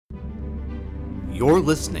You're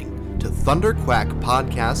listening to Thunderquack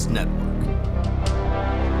Podcast Network.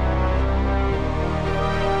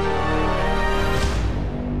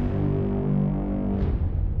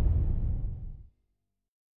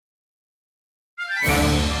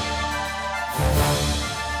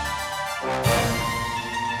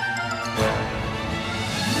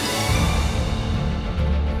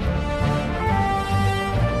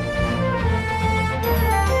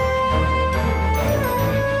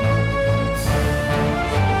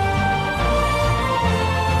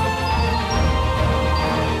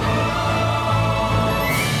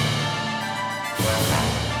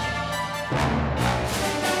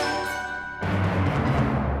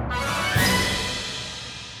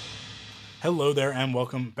 Hello there, and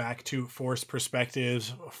welcome back to Force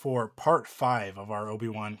Perspectives for part 5 of our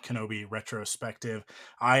Obi-Wan Kenobi retrospective.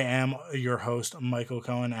 I am your host, Michael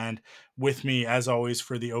Cohen, and with me, as always,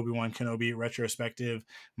 for the Obi-Wan Kenobi retrospective,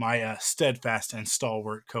 my steadfast and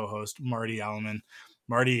stalwart co-host, Marty Alleman.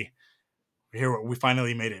 Marty, here we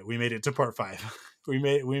finally made it. We made it to part 5. we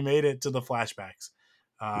made it to the flashbacks.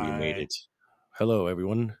 We made it. Hello,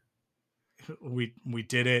 everyone. We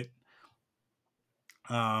did it.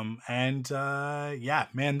 Yeah,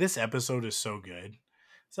 man, this episode is so good.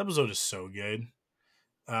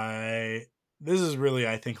 This is really,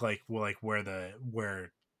 I think, like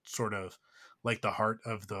where sort of like the heart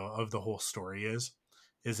of the whole story is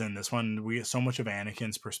in this one. We get so much of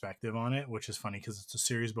Anakin's perspective on it, which is funny because it's a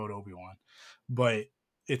series about Obi-Wan, but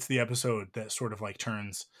it's the episode that sort of like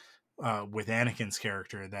turns with Anakin's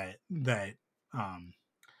character that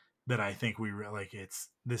I think we like.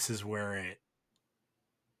 This is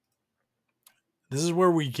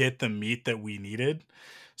where we get the meat that we needed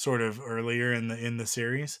sort of earlier in the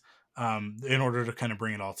series, in order to kind of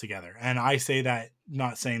bring it all together. And I say that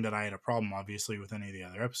not saying that I had a problem, obviously, with any of the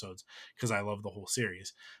other episodes, because I love the whole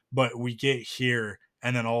series. But we get here,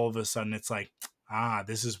 and then all of a sudden it's like,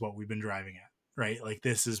 this is what we've been driving at, right? Like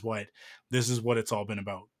this is what it's all been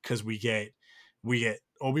about. Because we get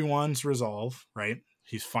Obi-Wan's resolve, right?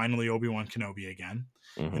 He's finally Obi-Wan Kenobi again.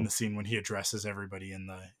 In the scene when he addresses everybody in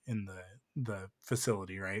the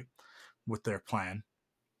facility, right, with their plan.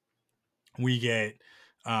 We get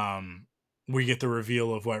the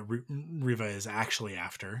reveal of what Riva is actually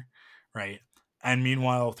after, right? And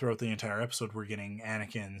meanwhile, throughout the entire episode, we're getting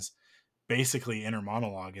Anakin's basically inner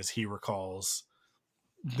monologue as he recalls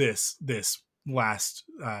this last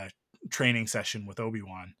training session with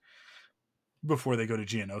Obi-Wan before they go to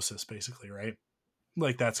Geonosis, basically, right?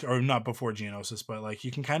 Like that's, or not before Geonosis, but like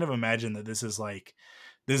you can kind of imagine that this is like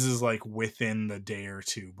within the day or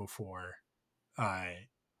two before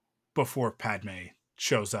Padme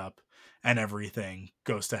shows up and everything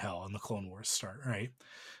goes to hell and the Clone Wars start, right?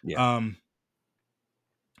 Yeah.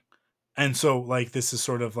 And so like this is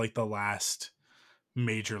sort of like the last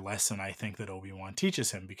major lesson I think that Obi-Wan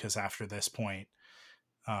teaches him, because after this point,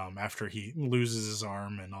 after he loses his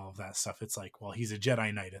arm and all of that stuff, it's like, well, he's a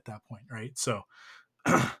Jedi Knight at that point, right? So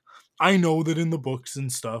I know that in the books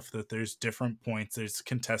and stuff that there's different points. There's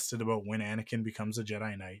contested about when Anakin becomes a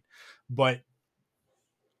Jedi Knight, but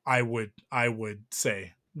I would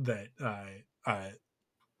say that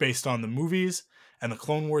based on the movies and the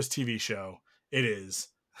Clone Wars TV show, it is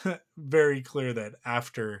very clear that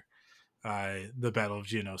after the Battle of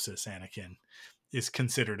Geonosis, Anakin is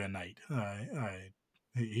considered a knight.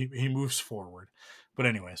 He moves forward. But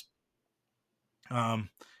anyways,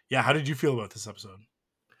 yeah, how did you feel about this episode?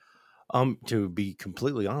 To be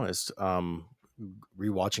completely honest,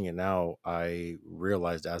 rewatching it now, I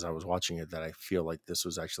realized as I was watching it that I feel like this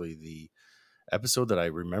was actually the episode that I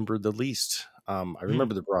remembered the least. I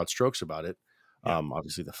remember the broad strokes about it.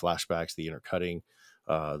 Obviously the flashbacks, the intercutting,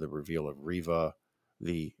 the reveal of Riva,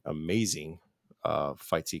 the amazing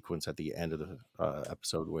fight sequence at the end of the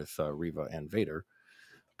episode with Riva and Vader.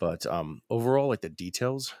 But overall, like the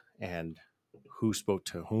details and who spoke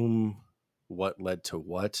to whom, what led to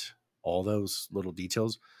what, all those little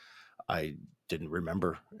details, I didn't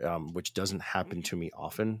remember, which doesn't happen to me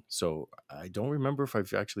often. So I don't remember if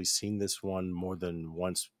I've actually seen this one more than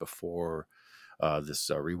once before this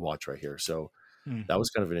rewatch right here. So that was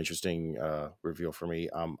kind of an interesting reveal for me.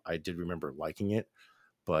 I did remember liking it,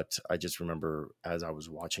 but I just remember as I was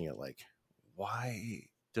watching it, like, why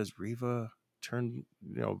does Riva turn,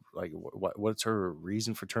 like what's her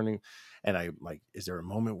reason for turning? And I like, is there a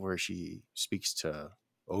moment where she speaks to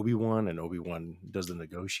Obi-Wan and Obi-Wan does the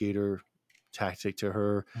negotiator tactic to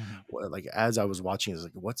her? Like as I was watching, it's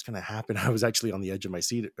like, what's gonna happen? I was actually on the edge of my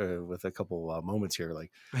seat with a couple moments here,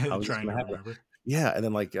 like how is this Trying gonna to happen? remember. Yeah, and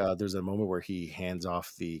then like there's a moment where he hands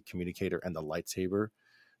off the communicator and the lightsaber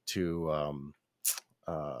to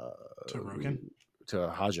To Rogan?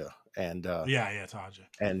 Haja, and Yeah,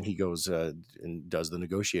 Taja. he goes and does the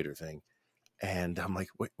negotiator thing, and I'm like,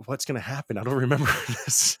 wait, what's gonna happen? I don't remember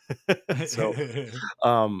this. So,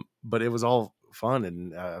 but it was all fun,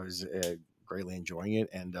 and I was greatly enjoying it,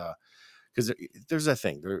 and because there's that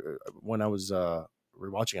thing there, when I was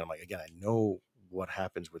rewatching it, I'm like, again, I know what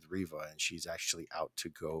happens with Riva, and she's actually out to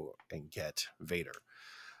go and get Vader.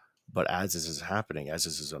 But as this is happening, as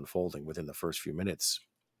this is unfolding within the first few minutes,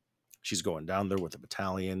 she's going down there with a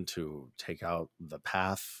battalion to take out the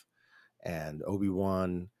Path and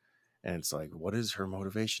Obi-Wan. And it's like, what is her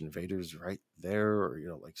motivation? Vader's right there, or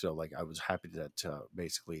like, so. Like, I was happy that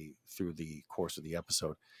basically through the course of the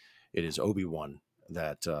episode, it is Obi-Wan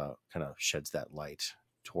that kind of sheds that light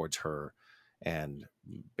towards her, and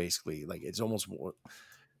basically, like, it's almost more,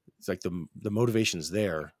 it's like the motivation's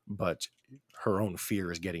there, but her own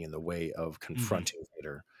fear is getting in the way of confronting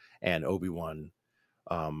Vader. And Obi-Wan,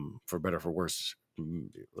 for better or for worse,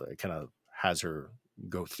 kind of has her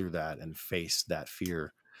go through that and face that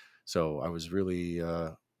fear. So I was really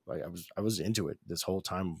I was into it this whole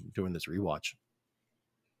time doing this rewatch.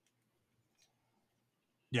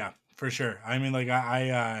 Yeah, for sure. I mean, like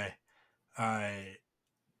I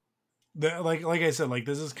like I said, like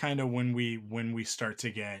this is kind of when we start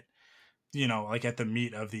to get, like at the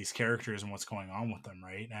meat of these characters and what's going on with them,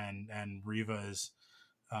 right? And Riva's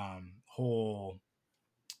whole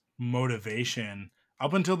motivation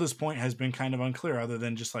up until this point has been kind of unclear, other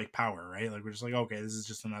than just like power, right? Like we're just like, okay, this is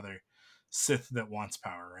just another Sith that wants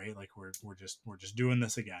power, right? Like we're just doing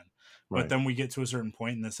this again. But Right. then we get to a certain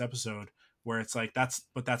point in this episode where it's like that's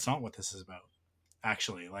not what this is about.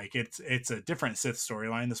 Actually, like it's a different Sith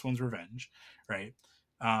storyline. This one's revenge, right?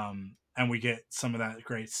 And we get some of that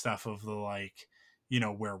great stuff of the, like,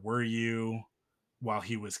 where were you while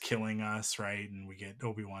he was killing us, right? And we get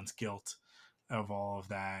Obi-Wan's guilt of all of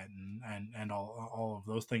that, and all of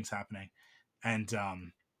those things happening. And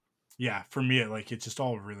yeah, for me, it just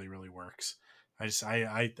all really really works.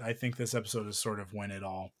 I think this episode is sort of when it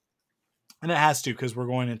all, and it has to, because we're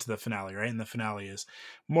going into the finale, right? And the finale is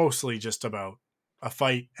mostly just about a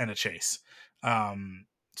fight and a chase.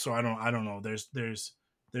 So I don't know.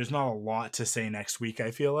 There's not a lot to say next week,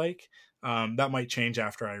 I feel like. That might change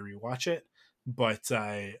after I rewatch it, but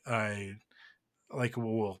I like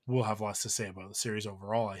we'll have lots to say about the series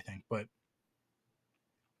overall, I think. But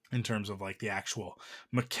in terms of like the actual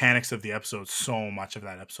mechanics of the episode, so much of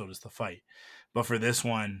that episode is the fight. But for this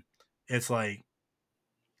one, it's like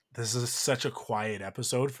this is such a quiet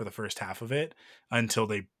episode for the first half of it until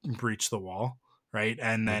they breach the wall, right?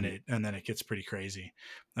 Mhm. And then it gets pretty crazy,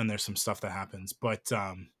 and there's some stuff that happens. But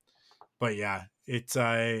yeah, it's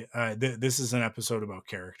this is an episode about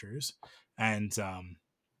characters, and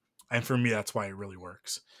and for me that's why it really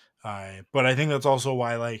works. But I think that's also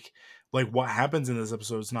why, like what happens in this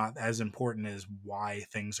episode is not as important as why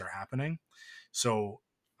things are happening. So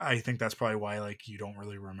I think that's probably why, like, you don't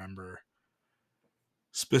really remember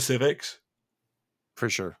specifics, For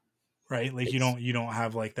sure. right? Like It's you don't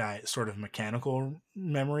have like that sort of mechanical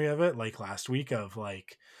memory of it, like last week of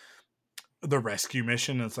like the rescue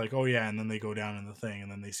mission. It's like, oh yeah, and then they go down in the thing,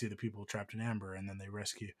 and then they see the people trapped in amber, and then they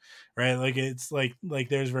rescue, right? Like it's like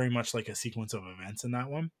there's very much like a sequence of events in that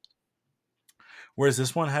one, whereas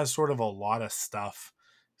this one has sort of a lot of stuff.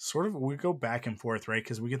 Sort of, we go back and forth, right?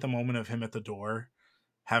 Because we get the moment of him at the door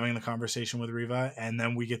having the conversation with Riva, and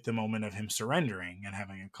then we get the moment of him surrendering and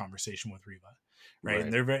having a conversation with Riva, right?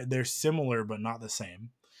 And right. they're similar but not the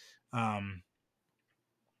same. Um,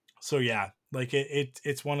 so yeah, like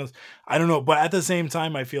it's one of, I don't know, but at the same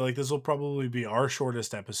time, I feel like this will probably be our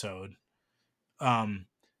shortest episode, um,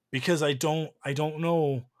 because I don't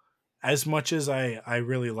know, as much as I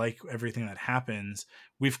really like everything that happens.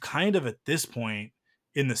 We've kind of at this point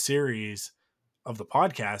in the series of the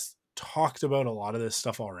podcast talked about a lot of this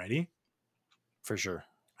stuff already, For sure.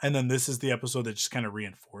 and then this is the episode that just kind of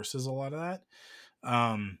reinforces a lot of that,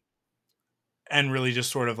 um and really just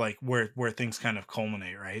sort of like where things kind of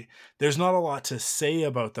culminate, right? There's not a lot to say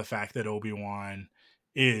about the fact that Obi-Wan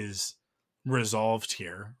is resolved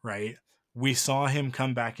here, right? We saw him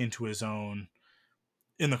come back into his own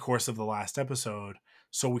in the course of the last episode,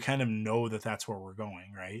 so we kind of know that that's where we're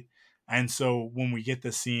going, right? And so when we get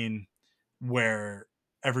the scene where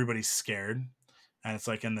everybody's scared, and it's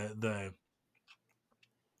like, and the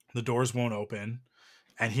doors won't open,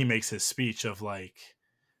 and he makes his speech of like,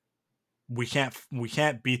 we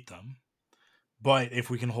can't beat them, but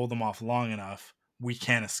if we can hold them off long enough, we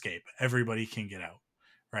can escape. Everybody can get out,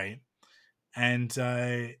 right? and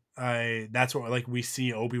that's what, like, we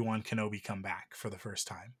see Obi-Wan Kenobi come back for the first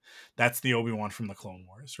time. That's the Obi-Wan from the Clone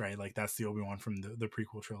Wars, right? Like, that's the Obi-Wan from the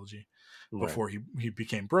prequel trilogy Right. before he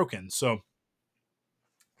became broken. So,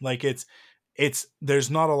 like, it's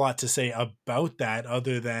there's not a lot to say about that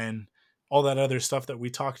other than all that other stuff that we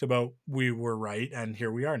talked about. We were right, and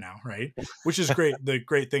here we are now, right? Which is great. The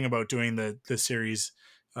great thing about doing the series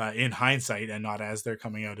in hindsight and not as they're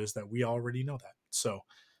coming out is that we already know that. So,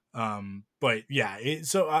 but yeah,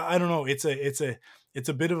 so I don't know. It's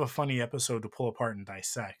a bit of a funny episode to pull apart and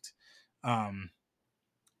dissect. Um,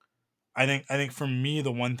 I think for me,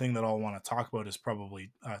 the one thing that I'll want to talk about is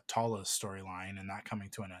probably Tala's storyline and that coming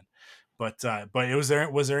to an end. But was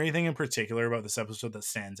there anything in particular about this episode that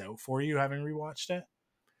stands out for you, having rewatched it?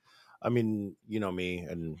 I mean, you know me,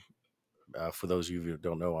 and for those of you who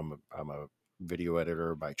don't know, I'm a video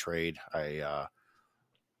editor by trade.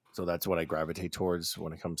 So that's what I gravitate towards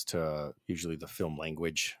when it comes to usually the film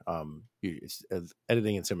language. It's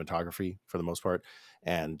editing and cinematography for the most part.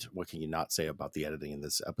 And what can you not say about the editing in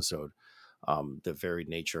this episode? The very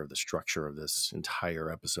nature of the structure of this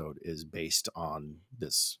entire episode is based on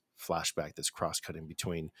this flashback, this cross cutting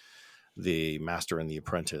between the master and the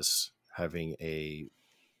apprentice having a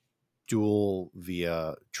duel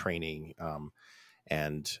via training,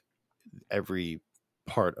 and every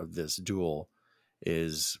part of this duel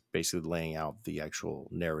is basically laying out the actual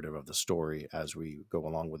narrative of the story as we go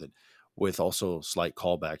along with it, with also slight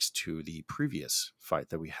callbacks to the previous fight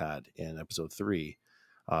that we had in episode 3,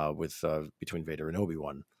 with between Vader and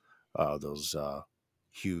Obi-Wan, those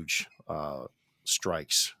huge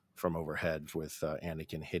strikes from overhead with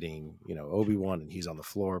Anakin hitting, Obi-Wan, and he's on the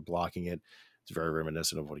floor blocking it. It's very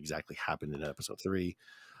reminiscent of what exactly happened in episode 3.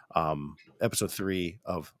 Episode 3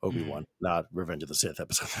 of Mm. Obi-Wan, not Revenge of the Sith,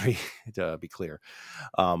 episode 3, to be clear.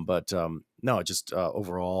 But no, just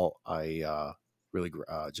overall, I really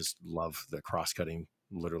just love the cross-cutting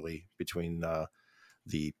literally between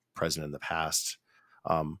the present and the past.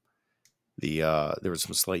 Um, there was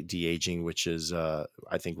some slight de-aging, which is I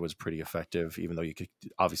think was pretty effective, even though you could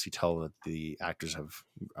obviously tell that the actors have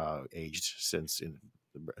aged since in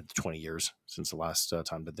 20 years since the last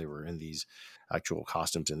time that they were in these actual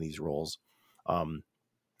costumes in these roles. um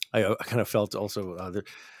I kind of felt also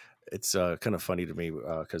it's kind of funny to me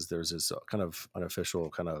because there's this kind of unofficial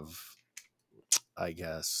kind of, I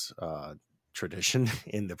guess, tradition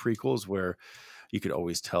in the prequels where you could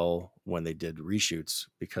always tell when they did reshoots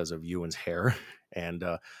because of Ewan's hair. And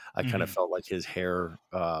I kind of Hmm. felt like his hair,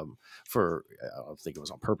 I don't think it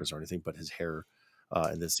was on purpose or anything, but his hair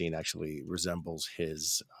in this scene actually resembles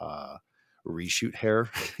his reshoot hair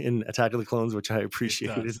in Attack of the Clones, which I It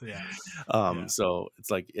appreciated. does, yeah, yeah. So it's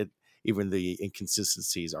like even the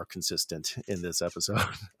inconsistencies are consistent in this episode.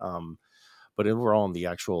 But overall, in the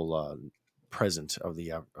actual present of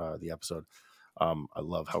the episode, I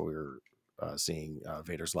love how we're seeing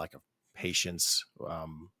Vader's lack of patience,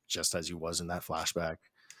 just as he was in that flashback.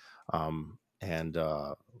 And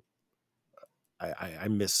I'm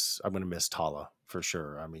going to miss Tala for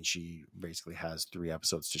sure. I mean, she basically has 3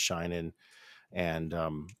 episodes to shine in, and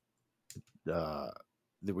uh,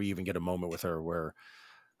 we even get a moment with her where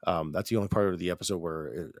that's the only part of the episode where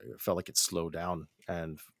it felt like it slowed down.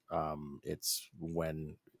 And it's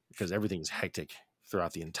when, because everything's hectic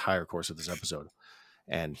throughout the entire course of this episode,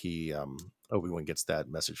 and Obi-Wan gets that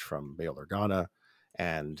message from Bail Organa,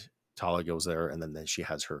 and Tala goes there, and then she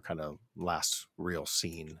has her kind of last real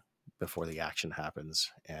scene before the action happens.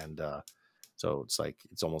 And so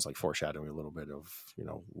it's almost like foreshadowing a little bit of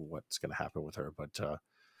what's going to happen with her, but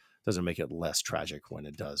doesn't make it less tragic when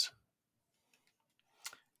it does.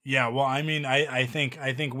 Yeah, well, I mean, I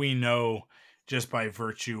think we know just by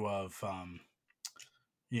virtue of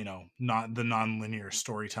not the non-linear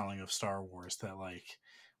storytelling of Star Wars that, like,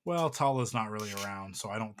 well, Tala's not really around, so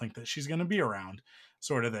I don't think that she's going to be around,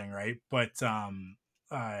 sort of thing, right? But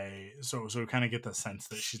I so kind of get the sense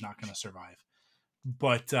that she's not going to survive.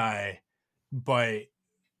 But but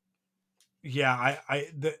yeah,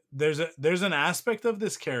 there's an aspect of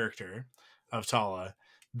this character of Tala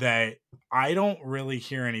that I don't really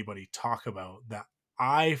hear anybody talk about that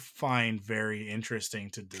I find very interesting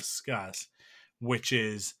to discuss, which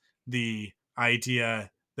is the idea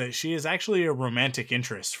that she is actually a romantic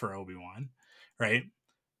interest for Obi-Wan, right?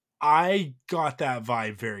 I got that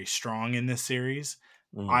vibe very strong in this series.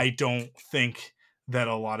 Mm. I don't think that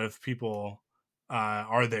a lot of people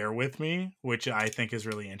are there with me, which I think is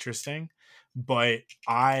really interesting. But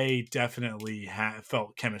I definitely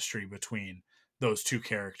felt chemistry between those two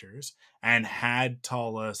characters. And had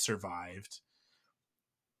Tala survived,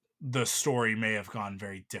 the story may have gone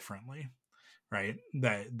very differently, right?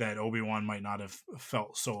 That Obi-Wan might not have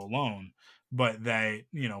felt so alone, but that,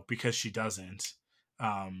 because she doesn't,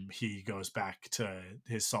 he goes back to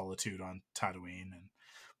his solitude on Tatooine and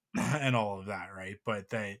and all of that, right? But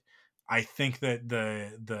that I think that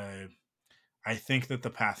the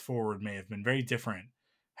path forward may have been very different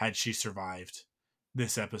had she survived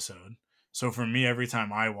this episode. So for me, every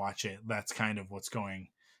time I watch it, that's kind of what's going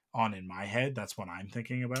on in my head. That's what I'm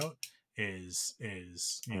thinking about is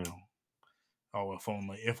Hmm. oh,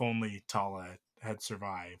 if only Tala had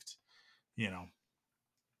survived, you know,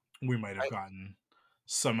 we might have gotten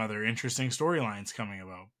some other interesting storylines coming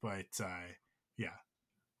about. But yeah,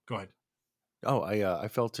 go ahead. Oh, I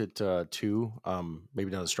felt it too.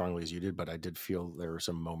 Maybe not as strongly as you did, but I did feel there were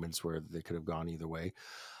some moments where they could have gone either way.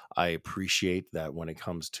 I appreciate that when it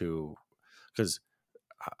comes to, because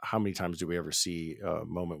how many times do we ever see a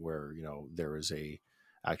moment where there is a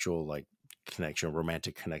actual like connection,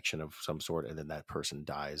 romantic connection of some sort, and then that person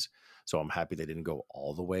dies. So I'm happy they didn't go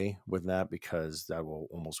all the way with that, because that will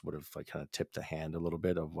almost would have like kind of tipped the hand a little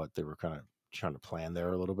bit of what they were kind of trying to plan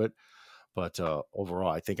there a little bit. But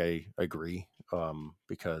overall, I think I agree,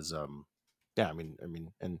 because yeah,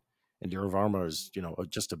 and Dira Varma is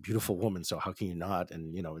just a beautiful woman. So how can you not?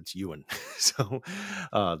 And it's Ewan. So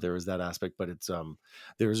there is that aspect, but it's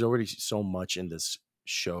there's already so much in this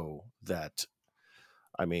show that,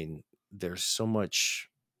 I mean, there's so much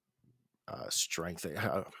strength.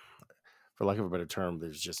 For lack of a better term,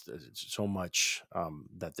 there's just so much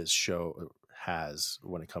that this show has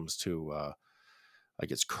when it comes to I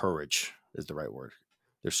guess courage is the right word.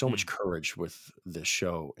 There's so much Hmm. courage with this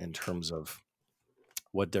show in terms of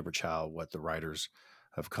what Deborah Chow, what the writers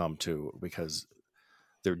have come to, because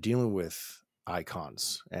they're dealing with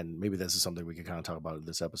icons. And maybe this is something we could kind of talk about in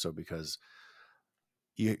this episode, because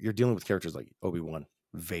you're dealing with characters like Obi-Wan,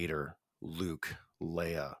 Vader, Luke,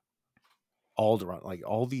 Leia, Alderaan, like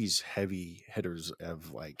all these heavy hitters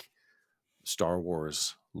of like Star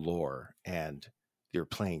Wars lore, and they're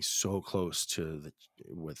playing so close to the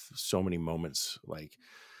with so many moments. Like,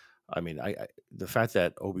 I mean, I the fact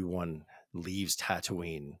that Obi-Wan leaves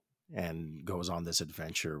Tatooine and goes on this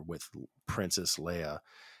adventure with Princess Leia,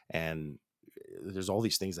 and there's all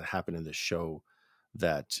these things that happen in this show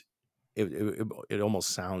that it almost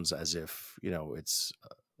sounds as if it's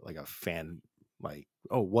like a fan, like,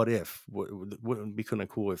 oh, what if, wouldn't it be kind of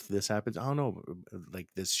cool if this happens? I don't know, like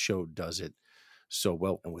this show does it so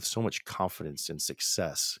well and with so much confidence and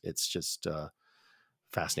success. It's just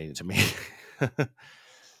fascinating to me.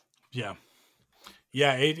 Yeah.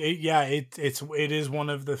 It is one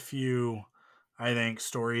of the few, I think,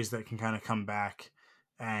 stories that can kind of come back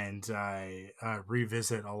and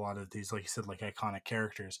revisit a lot of these, like you said, like iconic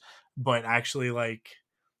characters, but actually like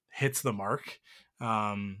hits the mark.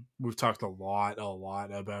 We've talked a lot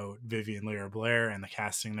about Vivian Leigh Blair and the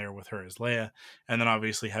casting there with her as Leia, and then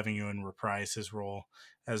obviously having Ewan reprise his role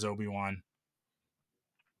as Obi-Wan.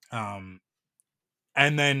 Um,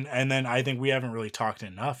 and then I think we haven't really talked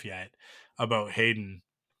enough yet about Hayden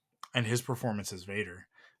and his performance as Vader,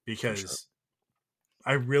 For sure. because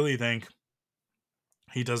I really think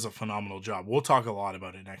he does a phenomenal job. We'll talk a lot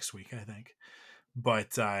about it next week, I think, but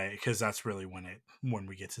because that's really when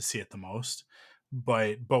we get to see it the most.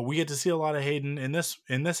 But we get to see a lot of Hayden in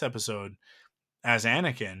this episode as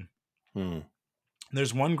Anakin. Hmm.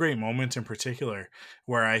 There's one great moment in particular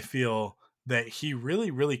where I feel that he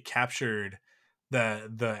really captured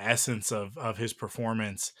the essence of his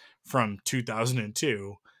performance from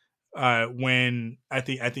 2002, when at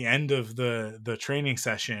the end of the training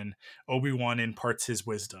session, Obi-Wan imparts his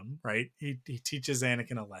wisdom, right? He teaches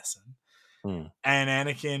Anakin a lesson, Hmm. and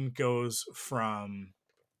Anakin goes from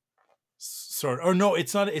or no,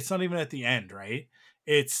 it's not even at the end, right?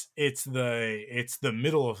 It's the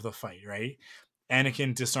middle of the fight, right?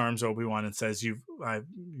 Anakin disarms Obi-Wan and says, you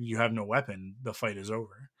have no weapon, the fight is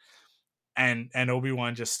over. And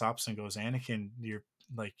Obi-Wan just stops and goes, Anakin, you're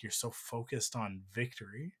so focused on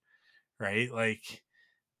victory, right? Like,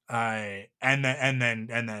 and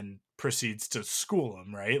then proceeds to school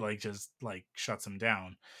him, right? Like, just like shuts him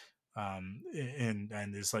down. And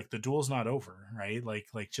is like, the duel's not over, right? Like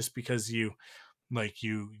just because you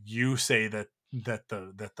say that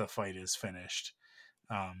the fight is finished,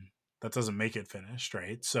 um that doesn't make it finished,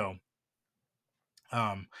 right? So,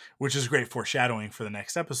 which is great foreshadowing for the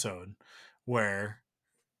next episode, where,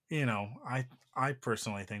 I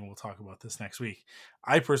personally think, we'll talk about this next week,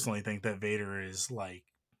 I personally think that Vader is like,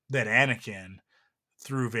 that Anakin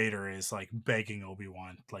through Vader is like begging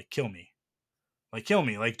Obi-Wan, like, kill me, like,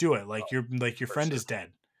 do it, like your For friend sure. is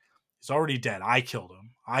dead. He's already dead. I killed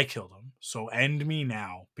him. So end me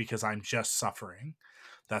now, because I'm just suffering.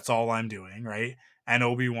 That's all I'm doing, right? And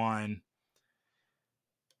Obi-Wan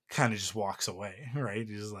kind of just walks away, right?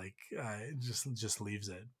 He's like, just leaves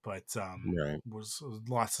it. But Right. was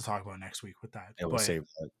lots to talk about next week with that. Yeah, we'll But save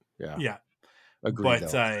that. Yeah. yeah, Agreed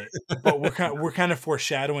though. but we're kind of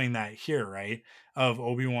foreshadowing that here, right? Of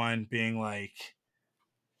Obi-Wan being like,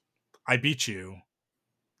 I beat you.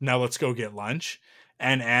 Now let's go get lunch.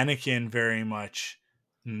 And Anakin very much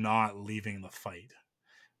not leaving the fight,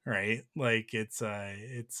 right? Like it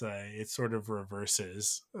sort of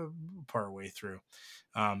reverses part way through.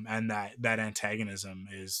 And that antagonism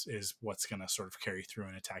is what's going to sort of carry through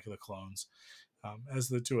in Attack of the Clones, as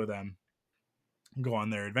the two of them go on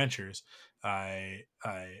their adventures, and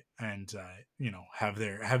have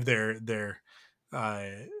their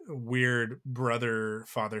weird brother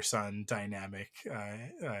father son dynamic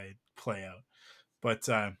play out. But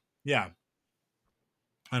yeah,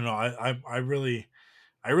 I don't know.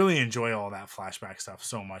 I really enjoy all that flashback stuff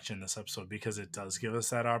so much in this episode because it does give us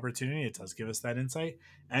that opportunity. It does give us that insight,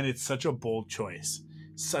 and it's such a bold choice,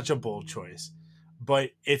 such a bold choice.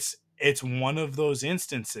 But it's one of those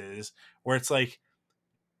instances where it's like,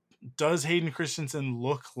 does Hayden Christensen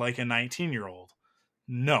look like a 19-year-old?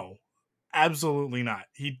 No, absolutely not.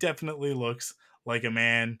 He definitely looks like a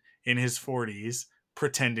man in his 40s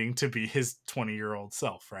pretending to be his 20-year-old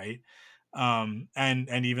self, right? And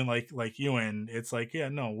even like Ewan, it's like, yeah,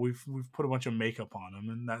 no, we've put a bunch of makeup on him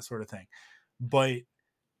and that sort of thing. But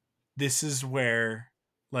this is where,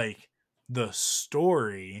 like, the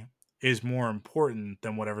story is more important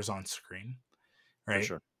than whatever's on screen, For right?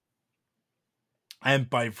 sure. And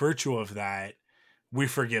by virtue of that, we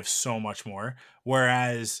forgive so much more.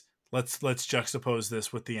 Whereas let's juxtapose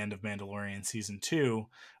this with the end of Mandalorian season 2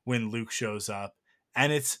 when Luke shows up,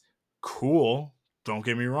 and it's cool. Don't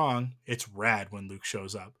get me wrong, it's rad when Luke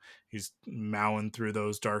shows up. He's mowing through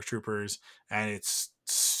those dark troopers, and it's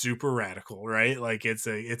super radical, right? Like it's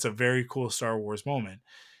a very cool Star Wars moment.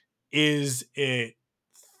 Is it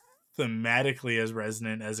thematically as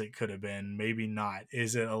resonant as it could have been? Maybe not.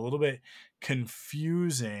 Is it a little bit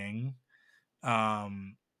confusing? I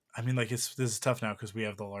mean, like, this is tough now because we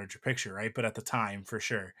have the larger picture, right? But at the time, for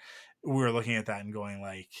sure, we were looking at that and going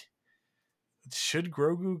like, should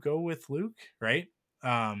Grogu go with Luke, right?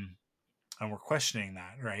 um and we're questioning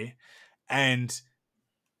that, right? And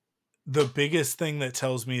the biggest thing that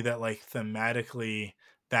tells me that, like, thematically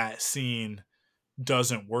that scene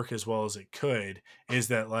doesn't work as well as it could is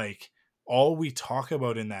that, like, all we talk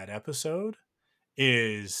about in that episode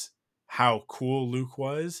is how cool Luke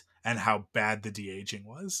was and how bad the de-aging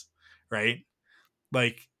was, right?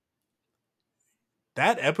 Like,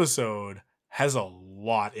 that episode has a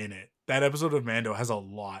lot in it. That episode of Mando has a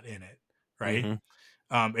lot in it, right?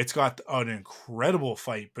 Mm-hmm. It's got an incredible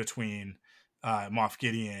fight between Moff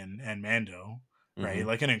Gideon and Mando, Mm-hmm. right?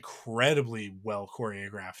 Like, an incredibly well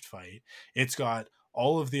choreographed fight. It's got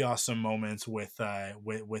all of the awesome moments with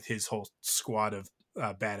his whole squad of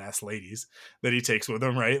badass ladies that he takes with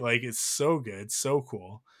him, right? Like, it's so good, so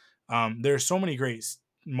cool. There's so many great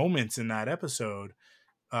moments in that episode,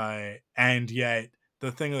 and yet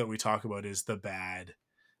the thing that we talk about is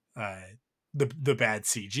uh, the bad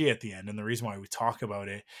CG at the end, and the reason why we talk about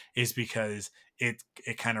it is because it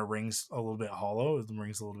kind of rings a little bit hollow, it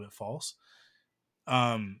rings a little bit false.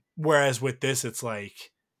 Whereas with this, it's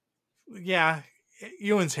like, yeah,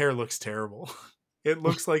 Ewan's hair looks terrible. It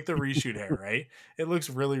looks like the reshoot hair, right? It looks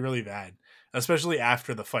really, really bad, especially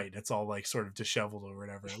after the fight. It's all like sort of disheveled or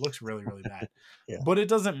whatever. It looks really, really bad. Yeah. But it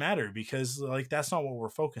doesn't matter because, like, that's not what we're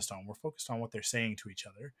focused on. We're focused on what they're saying to each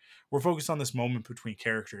other. We're focused on this moment between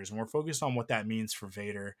characters, and we're focused on what that means for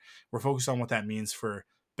Vader. We're focused on what that means for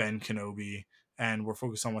Ben Kenobi, and we're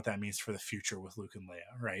focused on what that means for the future with Luke and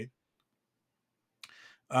Leia, right?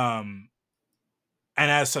 Um, and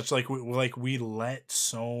as such, like we let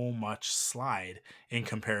so much slide in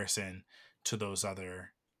comparison to those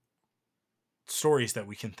other stories that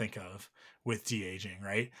we can think of with de-aging,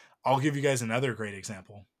 right? I'll give you guys another great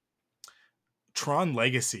example. Tron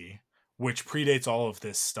Legacy, which predates all of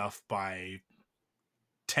this stuff by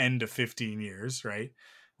 10 to 15 years, right?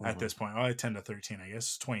 At Mm-hmm. this point, 10 to 13, I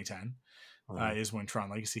guess. 2010 Mm-hmm. is when Tron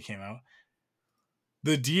Legacy came out.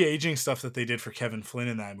 The de-aging stuff that they did for Kevin Flynn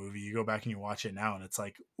in that movie, you go back and you watch it now and it's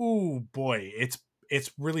like, ooh boy, it's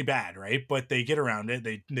really bad, right? But they get around it.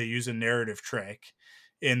 They use a narrative trick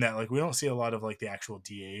in that, like, we don't see a lot of, like, the actual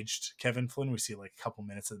de-aged Kevin Flynn. We see like a couple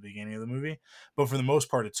minutes at the beginning of the movie, but for the most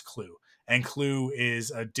part it's Clue. And Clue is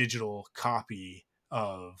a digital copy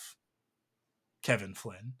of Kevin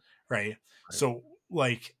Flynn, right? Right. So,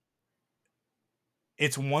 like,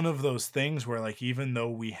 it's one of those things where, like, even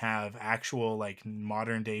though we have actual, like,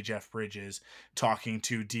 modern day Jeff Bridges talking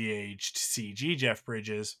to de-aged CG Jeff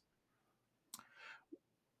Bridges,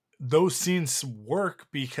 those scenes work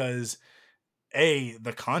because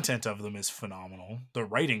the content of them is phenomenal, the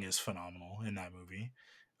writing is phenomenal in that movie,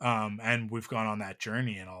 and we've gone on that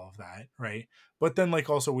journey and all of that, right? But then, like,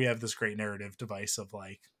 also we have this great narrative device of,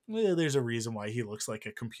 like, there's a reason why he looks like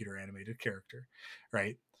a computer animated character,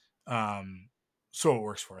 right? um so it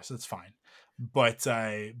works for us, it's fine. But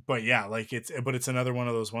yeah, like, it's another one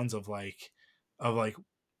of those ones of like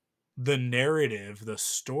the narrative, the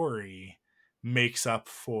story makes up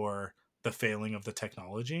for the failing of the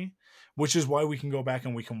technology, which is why we can go back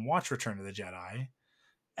and we can watch Return of the Jedi,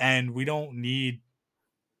 and we don't need,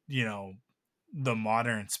 you know, the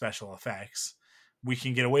modern special effects. We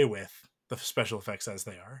can get away with the special effects as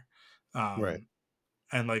they are. Right. Um,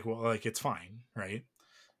 and like, well, like, it's fine, right?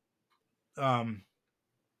 Um,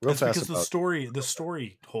 Real it's fast because about the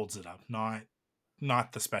story holds it up, not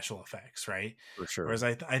the special effects, right? for sure. Whereas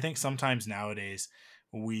I think sometimes nowadays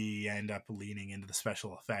we end up leaning into the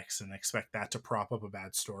special effects and expect that to prop up a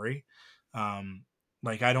bad story. Um,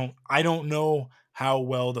 like, I don't know how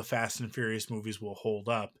well the Fast and Furious movies will hold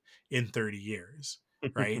up in 30 years,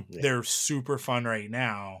 right? Yeah. They're super fun right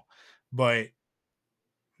now, but,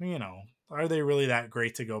 are they really that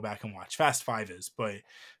great to go back and watch? Fast 5 is, but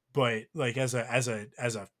like, as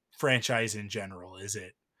a franchise in general, is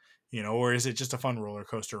it? Or is it just a fun roller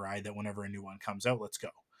coaster ride that whenever a new one comes out, let's go,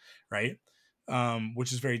 right?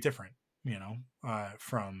 Which is very different,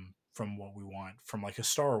 from what we want from, like, a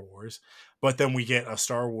Star Wars. But then we get a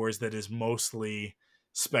Star Wars that is mostly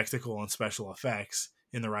spectacle and special effects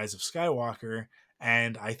in the Rise of Skywalker,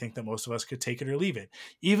 and I think that most of us could take it or leave it.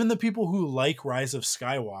 Even the people who like Rise of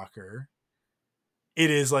Skywalker, it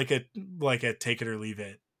is like a take it or leave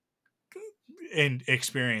it and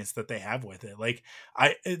experience that they have with it.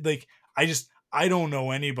 I don't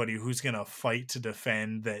know anybody who's gonna fight to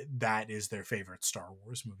defend that is their favorite Star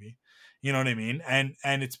Wars movie. You know what I mean? And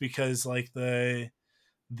it's because, like, the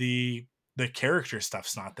the character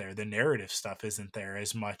stuff's not there. The narrative stuff isn't there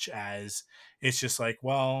as much as it's just like,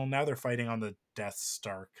 well, now they're fighting on the Death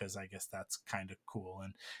Star because I guess that's kind of cool,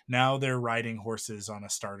 and now they're riding horses on a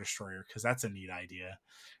Star Destroyer because that's a neat idea,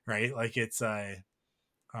 right? Like, it's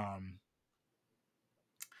um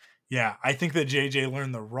yeah, I think that JJ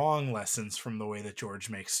learned the wrong lessons from the way that George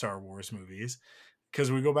makes Star Wars movies,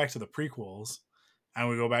 because we go back to the prequels and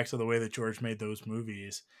we go back to the way that George made those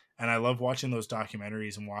movies, and I love watching those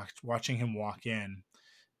documentaries and watching him walk in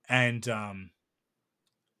and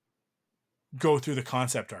go through the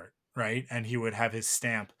concept art, right? And he would have his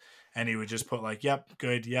stamp and he would just put, like, yep,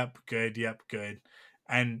 good, yep, good, yep, good.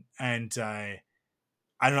 And I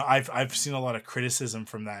don't know. I've seen a lot of criticism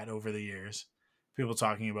from that over the years. People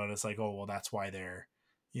talking about it's like, oh, well, that's why they're,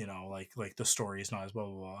 like the story is not as blah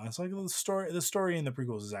blah blah. And it's like, well, the story in the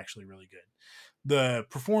prequels is actually really good. The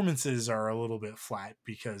performances are a little bit flat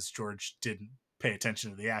because George didn't pay attention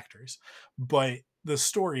to the actors, but the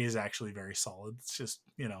story is actually very solid. It's just,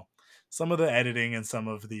 some of the editing and some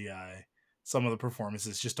of the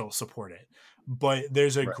performances just don't support it. But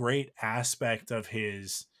there's a Right. great aspect of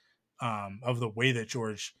the way that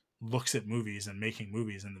George looks at movies and making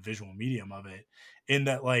movies and the visual medium of it, in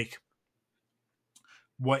that, like,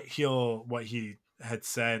 what he had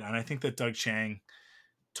said, and I think that Doug Chang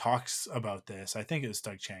talks about this. I think it was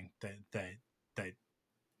Doug Chang that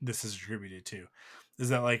this is attributed to, is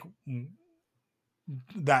that, like,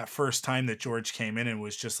 that first time that George came in and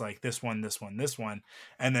was just like, this one, this one, this one,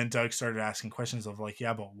 and then Doug started asking questions of, like,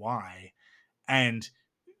 yeah, but why? And,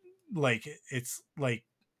 like, it's like,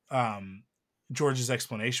 um George's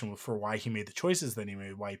explanation for why he made the choices that he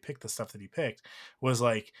made, why he picked the stuff that he picked, was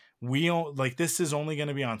like, we don't, like, this is only going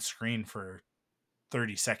to be on screen for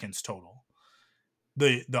 30 seconds total.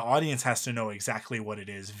 The audience has to know exactly what it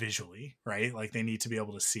is visually, right? Like, they need to be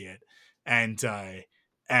able to see it and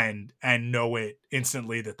and know it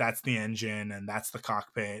instantly, that that's the engine and that's the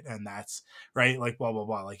cockpit and that's, right, like, blah blah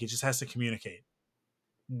blah. Like, it just has to communicate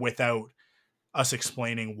without us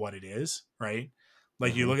explaining what it is, right?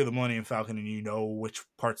 Like, you Hmm. look at the Millennium Falcon and you know which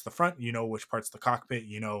part's the front, you know which part's the cockpit,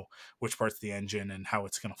 you know which part's the engine and how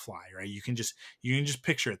it's going to fly, right? You can just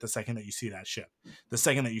picture it the second that you see that ship, the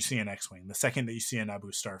second that you see an X-wing, the second that you see a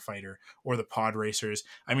Naboo starfighter or the pod racers.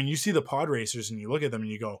 I mean, you see the pod racers and you look at them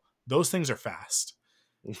and you go, those things are fast.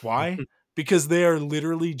 Why? Because they are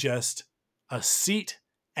literally just a seat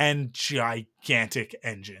and gigantic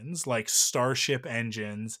engines, like starship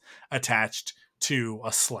engines attached to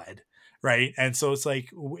a sled, right? And so it's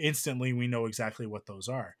like, instantly we know exactly what those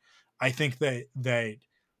are. I think that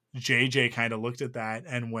JJ kind of looked at that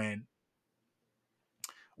and went,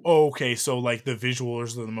 oh, okay, so like the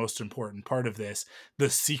visuals are the most important part of this. The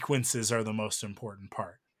sequences are the most important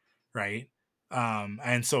part, right?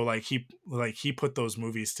 And so he put those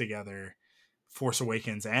movies together, Force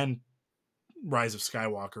Awakens and Rise of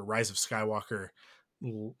Skywalker,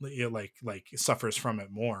 like suffers from it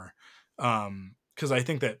more. Because I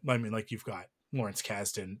think that, I mean, like, you've got Lawrence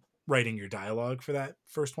Kasdan writing your dialogue for that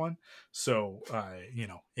first one, so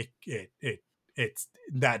it's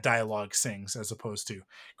that dialogue sings as opposed to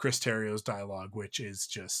Chris Terrio's dialogue, which is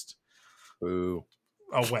just Boo.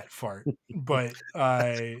 a wet fart. But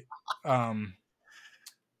I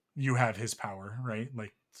you have his power, right?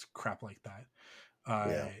 Like crap like that.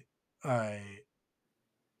 Yeah. I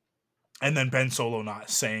and then Ben Solo not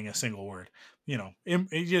saying a single word.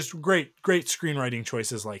 Just great screenwriting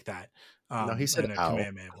choices like that. No, he said And a ow.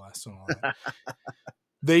 Kamehameha blast and all that.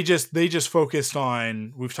 They just focused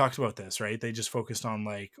on, we've talked about this, right? They just focused on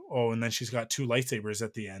like, oh, and then she's got two lightsabers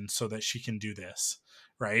at the end so that she can do this,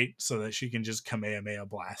 right? So that she can just Kamehameha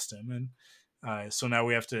blast him. And so now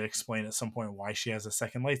we have to explain at some point why she has a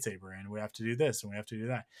second lightsaber, and we have to do this and we have to do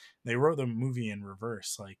that. They wrote the movie in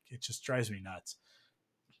reverse. Like, it just drives me nuts.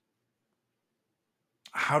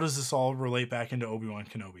 How does this all relate back into Obi-Wan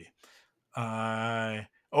Kenobi?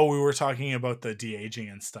 We were talking about the de-aging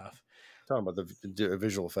and stuff. Talking about the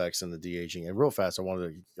visual effects and the de-aging. And real fast, I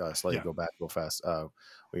wanted to slightly Yeah. go back real fast when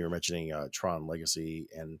you were mentioning Tron Legacy.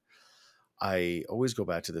 And I always go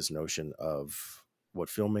back to this notion of what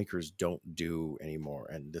filmmakers don't do anymore.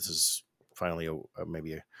 And this is finally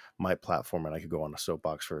my platform, and I could go on a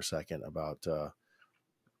soapbox for a second about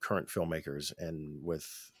current filmmakers and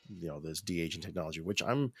with this de-aging technology, which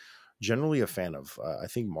I'm generally a fan of. I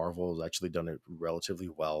think Marvel has actually done it relatively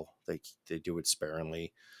well. They do it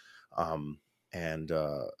sparingly, and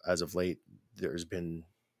as of late, there's been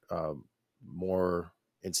more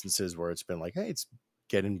instances where it's been like, hey, it's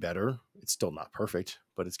getting better. It's still not perfect,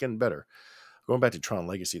 but it's getting better. Going back to Tron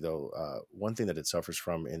Legacy, though, one thing that it suffers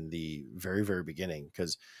from in the very, very beginning,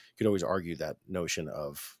 because you could always argue that notion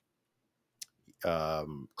of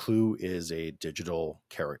Clue is a digital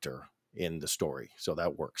character in the story, so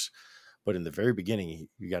that works. But in the very beginning,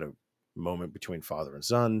 you got a moment between father and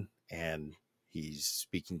son, and he's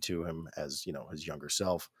speaking to him as his younger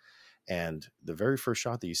self. And the very first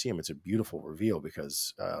shot that you see him, it's a beautiful reveal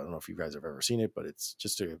because I don't know if you guys have ever seen it, but it's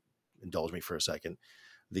just to indulge me for a second.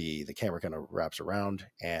 The camera kind of wraps around,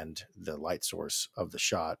 and the light source of the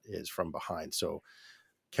shot is from behind. So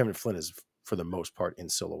Kevin Flynn is for the most part in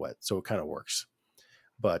silhouette, so it kind of works.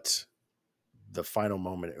 But the final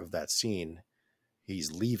moment of that scene,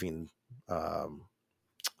 he's leaving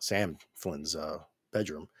Sam Flynn's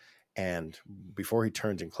bedroom, and before he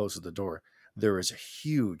turns and closes the door, there is a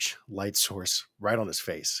huge light source right on his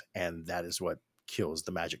face, and that is what kills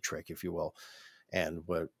the magic trick, if you will. And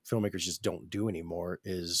what filmmakers just don't do anymore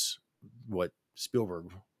is what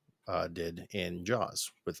Spielberg did in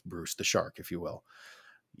Jaws with Bruce the Shark, if you will.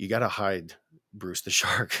 You got to hide Bruce the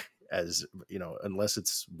Shark, as unless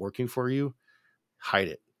it's working for you, hide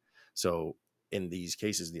it. So in these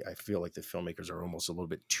cases, I feel like the filmmakers are almost a little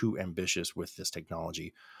bit too ambitious with this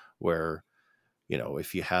technology, where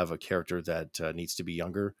if you have a character that needs to be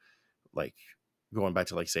younger, like going back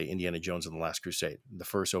to, like, say, Indiana Jones and the Last Crusade, the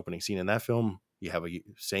first opening scene in that film, you have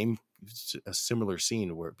a similar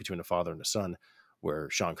scene where between a father and a son, where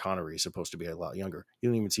Sean Connery is supposed to be a lot younger. You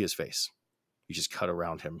don't even see his face. You just cut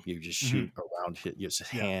around him. You just Mm-hmm. shoot around his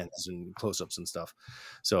Yeah. hands and close-ups and stuff.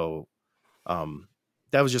 So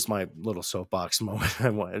that was just my little soapbox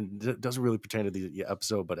moment. It doesn't really pertain to the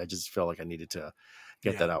episode, but I just felt like I needed to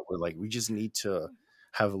get that out. We're like, we just need to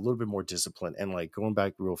have a little bit more discipline. And like going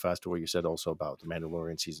back real fast to what you said also about The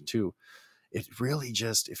Mandalorian season 2, it really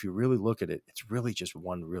just, if you really look at it, it's really just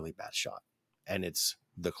one really bad shot. And it's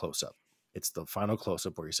the close up. It's the final close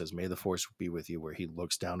up where he says, "May the Force be with you," where he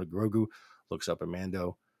looks down at Grogu, looks up at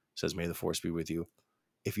Mando, says, "May the Force be with you."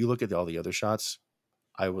 If you look at all the other shots,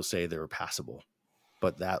 I will say they're passable.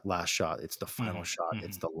 But that last shot, it's the final shot. Mm-hmm.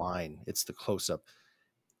 It's the line. It's the close up.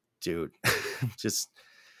 Dude, just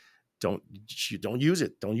don't use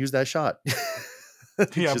it. Don't use that shot.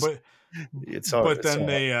 Yeah, just, it's hard. but It's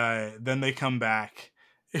so then they come back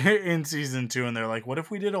in season 2 and they're like, what if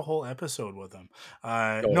we did a whole episode with them?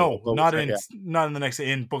 No, Boba not Fett, in yeah. not in the next,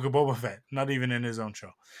 in Book of Boba Fett, not even in his own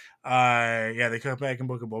show. They come back in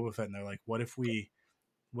Book of Boba Fett and they're like, what if we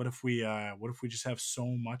just have so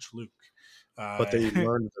much Luke? But they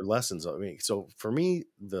learned their lessons. I mean, so for me,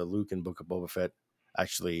 the Luke and Book of Boba Fett,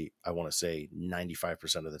 actually, I want to say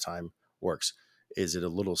 95% of the time works. Is it a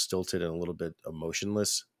little stilted and a little bit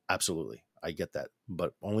emotionless? Absolutely. I get that,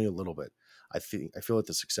 but only a little bit. I feel like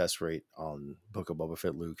the success rate on Book of Boba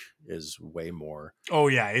Fett Luke is way more. Oh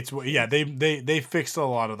yeah, it's Yeah. yeah, they fixed a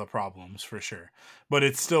lot of the problems for sure. But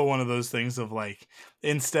it's still one of those things of like,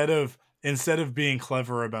 instead of being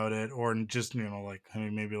clever about it, or just, like, I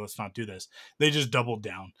mean, maybe let's not do this. They just doubled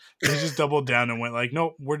down. They just doubled down and went like,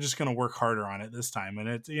 nope, we're just going to work harder on it this time, and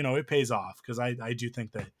it pays off, because I do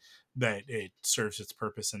think that it serves its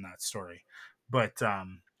purpose in that story. But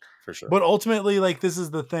For sure. but ultimately, like, this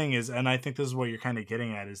is the thing is, and I think this is what you're kind of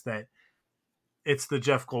getting at, is that it's the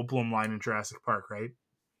Jeff Goldblum line in Jurassic Park, right?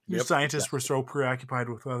 Your Yep, scientists were exactly. so preoccupied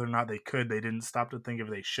with whether or not they could, they didn't stop to think if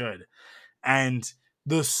they should. And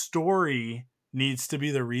the story needs to be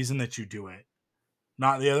the reason that you do it,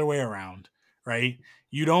 not the other way around, right?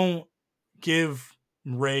 You don't give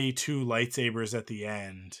Rey two lightsabers at the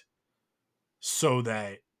end so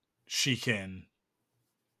that she can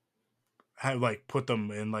have, like, put them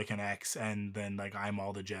in like an X, and then, like, I'm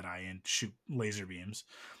all the Jedi and shoot laser beams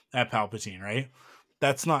at Palpatine, right?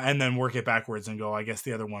 That's not, and then work it backwards and go, I guess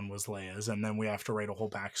the other one was Leia's, and then we have to write a whole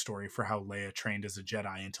backstory for how Leia trained as a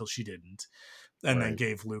Jedi until she didn't, and then Right.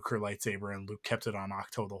 gave Luke her lightsaber, and Luke kept it on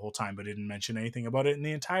Octo the whole time, but didn't mention anything about it in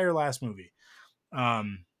the entire last movie.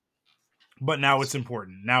 Um, but now it's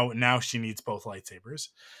important. Now she needs both lightsabers.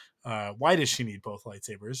 Why does she need both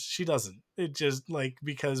lightsabers? She doesn't. It just, like,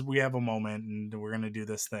 because we have a moment and we're gonna do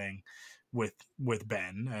this thing with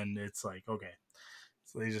Ben, and it's like, okay.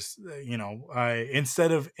 So they just,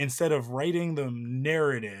 instead of writing the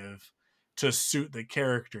narrative to suit the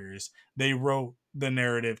characters, they wrote the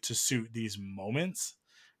narrative to suit these moments,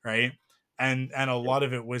 right? And a Yep. lot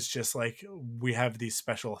of it was just like, we have these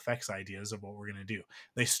special effects ideas of what we're gonna do.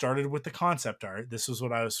 They started with the concept art. This was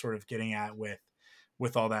what I was sort of getting at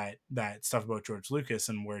with all that stuff about George Lucas,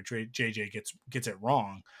 and where JJ gets it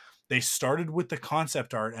wrong. They started with the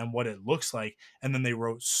concept art and what it looks like, and then they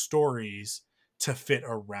wrote stories to fit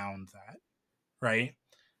around that, right?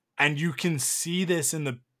 And you can see this in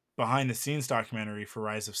the behind the scenes documentary for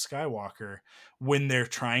Rise of Skywalker, when they're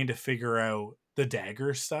trying to figure out the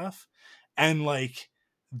dagger stuff, and, like,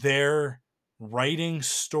 they're writing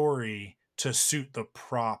story to suit the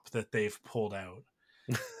prop that they've pulled out,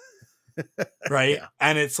 right? Yeah.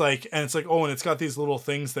 And it's like, oh, and it's got these little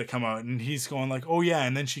things that come out, and he's going like, oh yeah,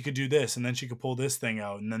 and then she could do this, and then she could pull this thing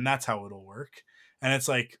out, and then that's how it'll work. And it's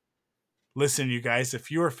like, listen, you guys,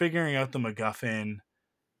 if you are figuring out the MacGuffin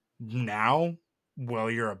now, while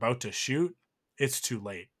you're about to shoot, it's too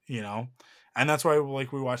late. And that's why,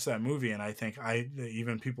 like, we watched that movie, and I think,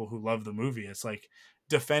 even people who love the movie, it's like,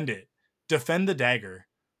 defend it, defend the dagger.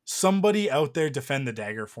 Somebody out there defend the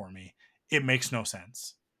dagger for me. It makes no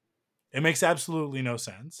sense. It makes absolutely no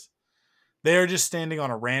sense. They are just standing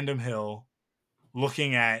on a random hill,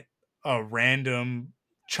 looking at a random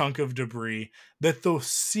chunk of debris that the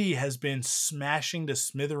sea has been smashing to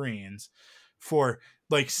smithereens for,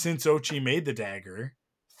 like, since Ochi made the dagger,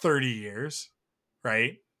 30 years,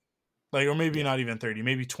 right? Like, or maybe Yeah. not even 30,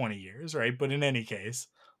 maybe 20 years, right? But in any case,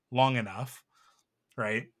 long enough,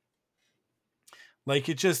 right? Like,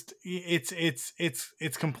 it's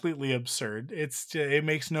completely absurd. It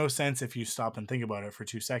makes no sense if you stop and think about it for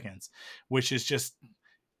 2 seconds, which is just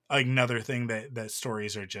another thing that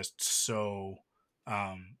stories are just so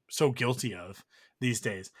guilty of these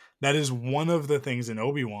days. That is one of the things in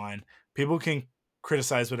Obi-Wan. People can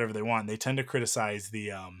criticize whatever they want. They tend to criticize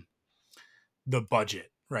the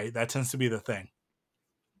budget, right? That tends to be the thing.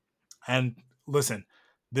 And listen,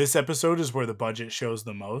 this episode is where the budget shows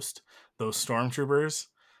the most. Those stormtroopers,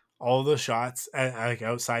 all the shots like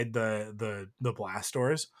outside the blast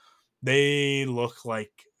doors, they look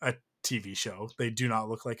like a TV show. They do not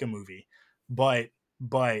look like a movie. But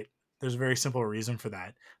there's a very simple reason for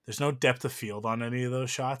that. There's no depth of field on any of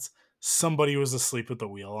those shots. Somebody was asleep at the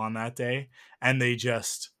wheel on that day, and they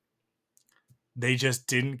just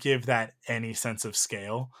didn't give that any sense of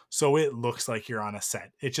scale. So it looks like you're on a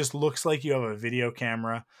set. It just looks like you have a video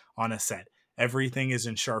camera on a set. Everything is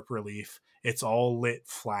in sharp relief. It's all lit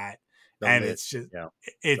flat. The And lit. it's just Yeah.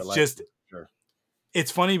 The it's light. just Sure.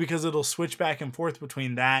 it's funny because it'll switch back and forth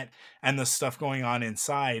between that and the stuff going on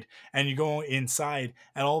inside. And you go inside,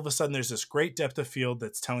 and all of a sudden there's this great depth of field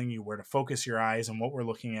that's telling you where to focus your eyes and what we're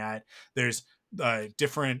looking at. There's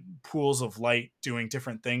different pools of light doing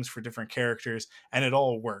different things for different characters, and it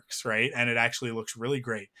all works, right? And it actually looks really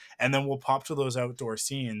great. And then we'll pop to those outdoor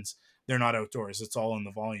scenes. They're not outdoors, it's all in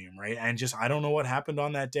the volume, right? And just, I don't know what happened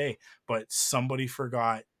on that day, but somebody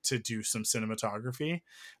forgot to do some cinematography.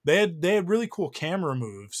 They had really cool camera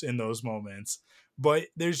moves in those moments, but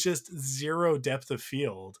there's just zero depth of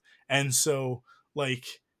field. And so, like,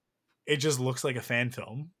 it just looks like a fan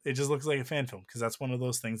film. It just looks like a fan film because that's one of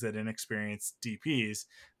those things that inexperienced DPs,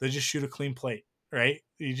 they just shoot a clean plate, right?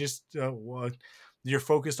 You just you're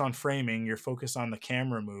focused on framing, you're focused on the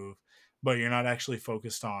camera move, but you're not actually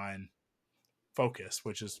focused on focus,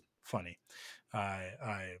 which is funny.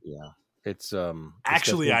 I Yeah. It's actually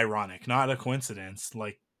definitely ironic, not a coincidence,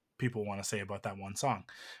 like people want to say about that one song,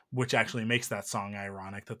 which actually makes that song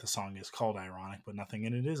ironic that the song is called ironic, but nothing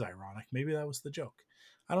in it is ironic. Maybe that was the joke.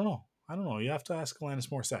 I don't know. I don't know. You have to ask Alanis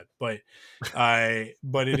Morissette, but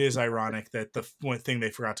it is ironic that the one thing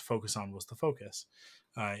they forgot to focus on was the focus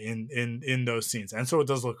in those scenes, and so it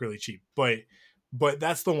does look really cheap. But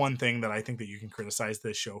that's the one thing that I think that you can criticize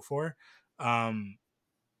this show for. Um,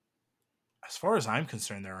 as far as I'm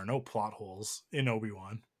concerned, there are no plot holes in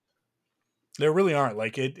Obi-Wan. There really aren't.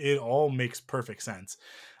 Like it all makes perfect sense.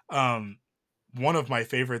 Um, one of my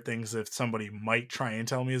favorite things if somebody might try and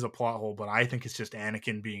tell me is a plot hole, but I think it's just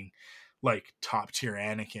Anakin being like top tier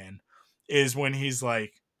Anakin, is when he's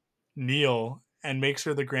like Neil and makes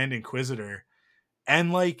her the Grand Inquisitor,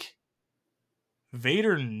 and like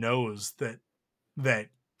Vader knows that that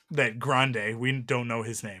Grande, we don't know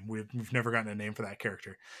his name. We've never gotten a name for that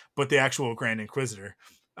character, but the actual Grand Inquisitor,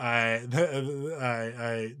 that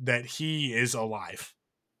he is alive,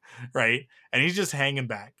 right? And he's just hanging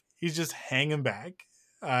back. He's just hanging back.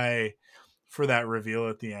 I For that reveal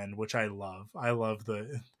at the end, which I love. I love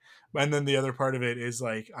and then the other part of it is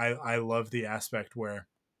like I love the aspect where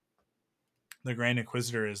the Grand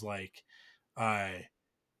Inquisitor is like, uh,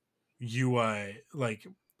 you what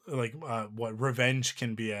revenge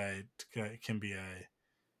can be a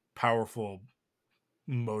powerful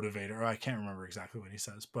motivator. I can't remember exactly what he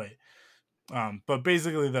says, but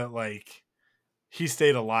basically that like he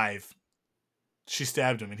stayed alive. She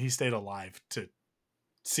stabbed him, and he stayed alive to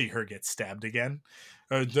see her get stabbed again,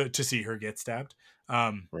 or to see her get stabbed.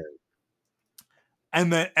 Um, right.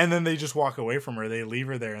 and then they just walk away from her. They leave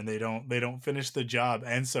her there, and they don't finish the job,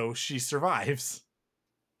 and so she survives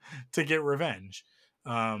to get revenge.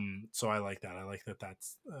 So I like that. I like that.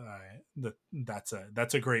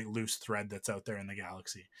 That's a great loose thread that's out there in the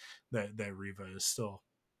galaxy. That Riva is still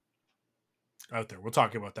out there. We'll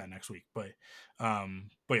talk about that next week. But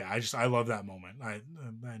yeah, I love that moment.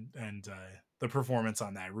 The performance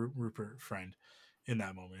on that Rupert Friend in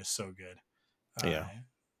that moment is so good. Yeah.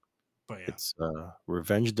 But yeah, It's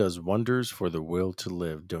revenge does wonders for the will to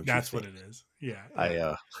live, don't you that's what think? it is. Yeah, I yeah.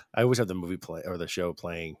 uh I always have the movie play or the show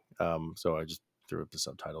playing. So I just threw up the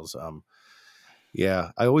subtitles.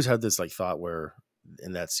 Yeah, I always had this like thought where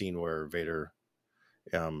in that scene where Vader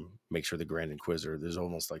makes her the Grand Inquisitor, there's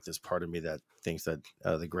almost like this part of me that thinks that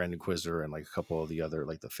the Grand Inquisitor and like a couple of the other,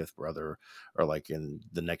 like the fifth brother, are like in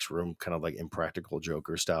the next room, kind of like Impractical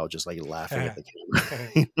Joker style, just like laughing at the camera.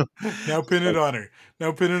 You know? Now pin it on her.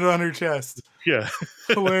 Now pin it on her chest. Yeah,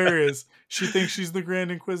 Hilarious. She thinks she's the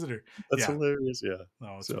Grand Inquisitor. that's Yeah. hilarious. Yeah.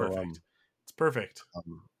 No, it's So perfect. It's perfect.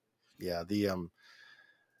 yeah, yeah,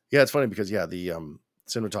 it's funny because yeah, the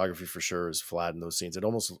cinematography for sure is flat in those scenes. It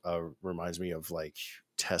almost reminds me of like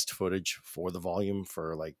test footage for the volume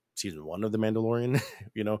for like season 1 of The Mandalorian,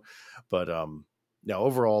 you know. But now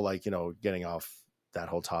overall, like, you know, getting off that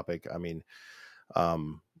whole topic, I mean,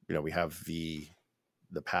 we have the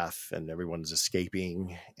path and everyone's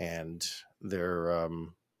escaping, and they're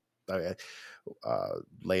I-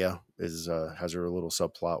 Leia is has her little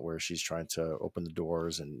subplot where she's trying to open the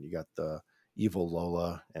doors, and you got the evil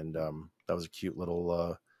Lola, and that was a cute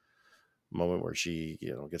little moment where she,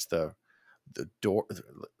 gets the door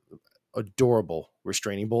adorable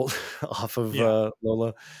restraining bolt off of Yeah.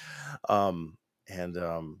 Lola. And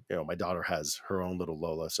my daughter has her own little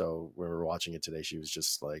Lola, so when we were watching it today, she was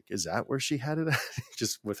just like, "Is that where she had it?" At?"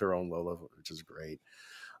 Just with her own Lola, which is great.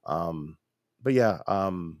 But yeah,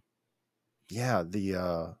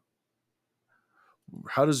 the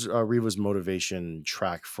how does Riva's motivation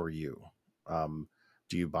track for you? Um,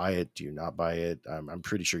 do you buy it? Do you not buy it? I'm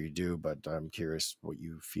pretty sure you do, but I'm curious what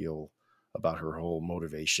you feel about her whole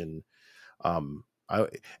motivation. I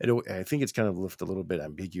think it's kind of left a little bit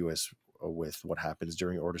ambiguous with what happens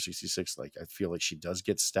during Order 66. Like, I feel like she does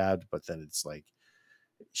get stabbed, but then it's like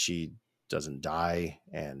she doesn't die,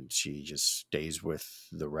 and she just stays with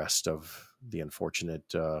the rest of the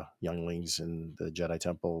unfortunate younglings in the Jedi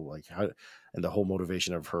Temple. Like, how, and the whole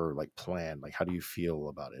motivation of her like plan. Like, how do you feel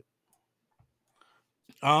about it?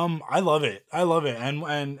 I love it. I love it.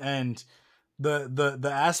 And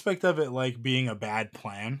the aspect of it like being a bad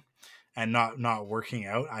plan and not working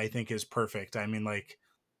out, I think is perfect. I mean, like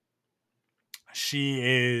she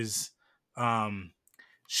is um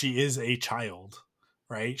she is a child,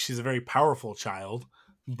 right? She's a very powerful child,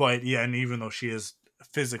 but yeah, and even though she is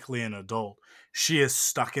physically an adult, she is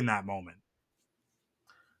stuck in that moment.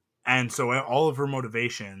 And so all of her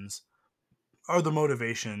motivations are the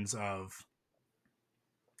motivations of,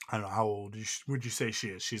 I don't know, how old would you say she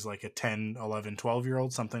is? She's like a 10, 11, 12 year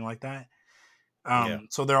old, something like that. Yeah.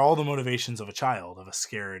 So they're all the motivations of a child, of a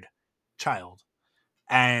scared child.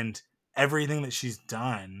 And everything that she's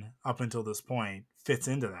done up until this point fits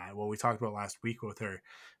into that. What we talked about last week with her,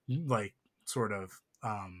 like, sort of,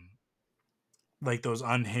 like those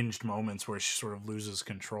unhinged moments where she sort of loses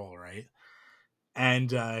control, right?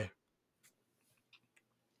 And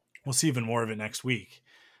we'll see even more of it next week.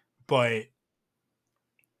 But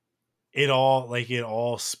it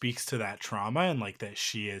all speaks to that trauma, and like that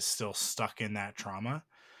she is still stuck in that trauma.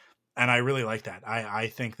 And I really like that. I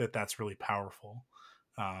think that that's really powerful,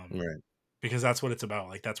 Right. because that's what it's about.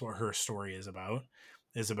 Like, that's what her story is about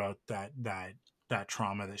that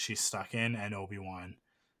trauma that she's stuck in, and Obi-Wan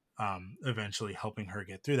eventually helping her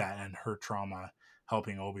get through that, and her trauma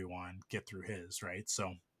helping Obi-Wan get through his, right?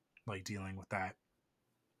 So, like, dealing with that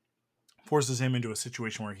forces him into a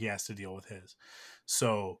situation where he has to deal with his.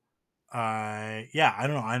 So, yeah, I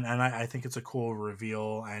don't know, and I think it's a cool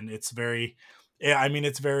reveal, and it's very, yeah, I mean,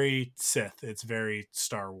 it's very Sith, it's very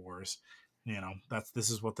Star Wars. This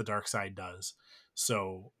is what the dark side does.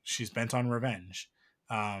 So she's bent on revenge,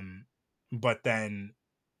 um, but then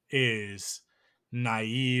is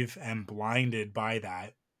naive and blinded by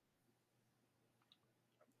that,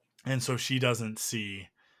 and so she doesn't see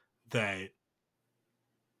that,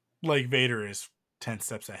 like, Vader is 10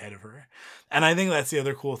 steps ahead of her. And I think that's the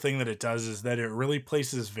other cool thing that it does, is that it really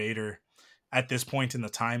places Vader at this point in the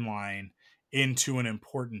timeline into an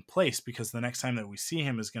important place, because the next time that we see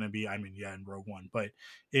him is going to be, I mean, yeah, in Rogue One, but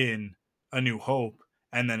in A New Hope,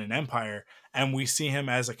 and then in Empire, and we see him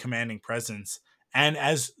as a commanding presence and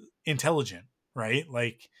as intelligent, right?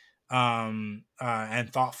 Like, and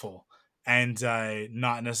thoughtful, and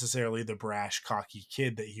not necessarily the brash, cocky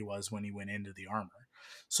kid that he was when he went into the armor.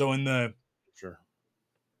 So Sure.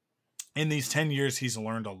 in these 10 years, he's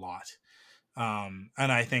learned a lot. And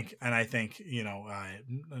I think,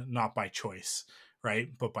 not by choice, right,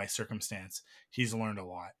 but by circumstance, he's learned a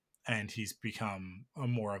lot, and he's become a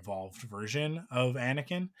more evolved version of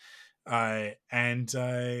Anakin. And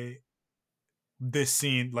this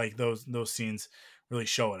scene, like, those scenes really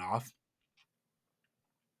show it off,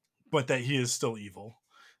 but that he is still evil,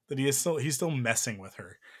 that he's still messing with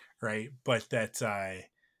her, right?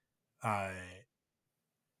 Uh,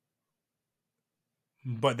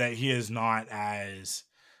 but that he is not as,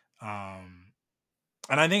 um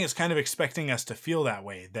and I think it's kind of expecting us to feel that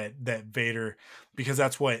way, that Vader, because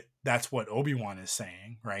that's what Obi-Wan is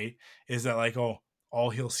saying, right? Is that, like, oh, all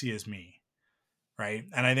he'll see is me, right?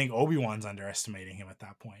 And I think Obi-Wan's underestimating him at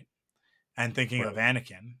that point, and thinking of Right.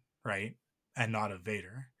 Anakin, right? And not of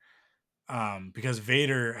Vader. Because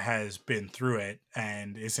Vader has been through it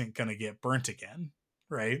and isn't going to get burnt again,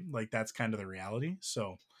 right? Like, that's kind of the reality.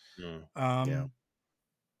 So, Mm. Yeah. um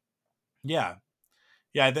yeah.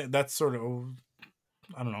 Yeah, that's sort of,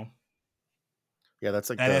 I don't know. Yeah. That's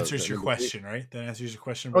like That answers I your mean, question, right? That answers your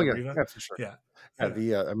question oh about yeah, Riva. yeah, for sure. Yeah, Yeah,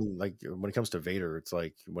 yeah. I mean, like when it comes to Vader, it's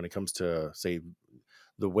like when it comes to, say,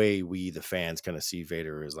 the way we the fans kind of see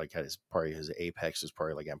Vader is like his apex is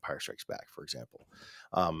probably like Empire Strikes Back, for example,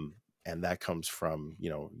 and that comes from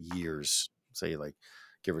years, say, like,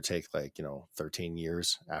 give or take, like 13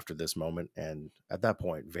 years after this moment, and at that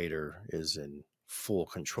point Vader is in full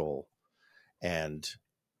control, and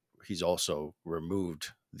he's also removed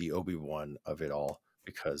the Obi-Wan of it all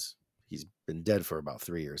because he's been dead for about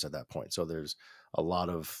 3 years at that point. So there's a lot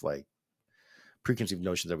of like preconceived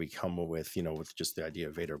notions that we come with, with just the idea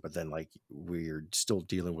of Vader, but then like we're still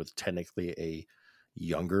dealing with technically a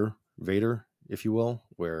younger Vader, if you will,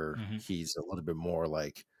 where Hmm. he's a little bit more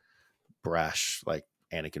like brash, like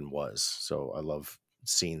Anakin was. So I love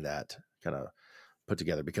seeing that kind of put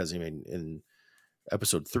together, because I mean, in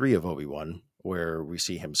episode 3 of Obi-Wan, where we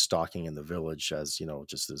see him stalking in the village as,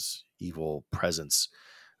 just this evil presence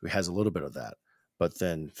who has a little bit of that. But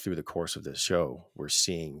then through the course of this show, we're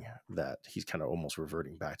seeing that he's kind of almost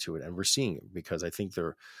reverting back to it. And we're seeing it because I think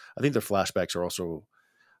their flashbacks are also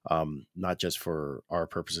not just for our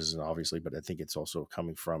purposes, and obviously, but I think it's also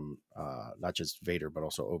coming from not just Vader, but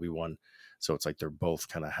also Obi-Wan. So it's like they're both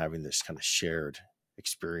kind of having this kind of shared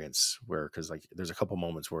experience where, because like there's a couple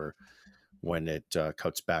moments where when it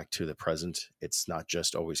cuts back to the present, it's not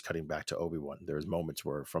just always cutting back to Obi-Wan. There's moments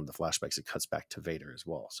where from the flashbacks, it cuts back to Vader as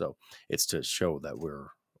well. So it's to show that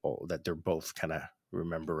that they're both kind of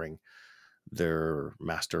remembering their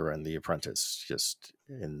master and the apprentice just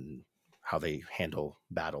in how they handle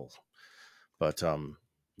battle. But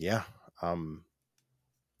yeah, um,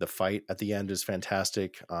 The fight at the end is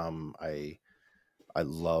fantastic. I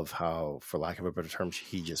love how, for lack of a better term,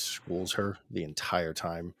 he just schools her the entire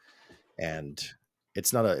time, and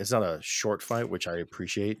it's not a short fight, which I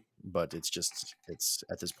appreciate, but it's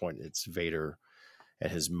at this point it's Vader at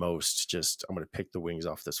his most. Just, I'm going to pick the wings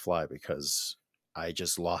off this fly because I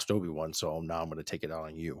just lost Obi-Wan, so now I'm going to take it out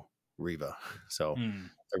on you, Riva. So Mm.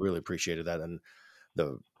 I really appreciated that, and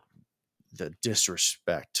the the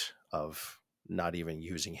disrespect of not even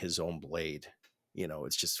using his own blade.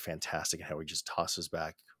 It's just fantastic how he just tosses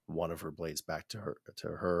back one of her blades back to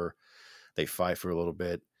her. They fight for a little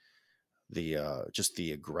bit. The just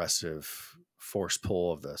the aggressive force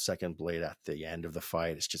pull of the second blade at the end of the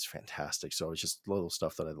fight is just fantastic. So it's just little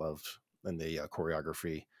stuff that I loved in the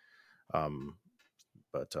choreography. Um,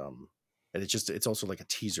 but and it's also like a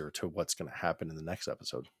teaser to what's going to happen in the next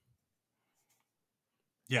episode.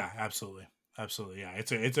 Yeah, absolutely. Absolutely. Yeah.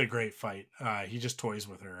 It's a great fight. He just toys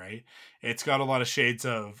with her, right? It's got a lot of shades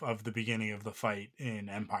of the beginning of the fight in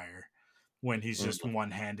Empire when he's just Mhm.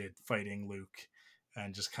 one-handed fighting Luke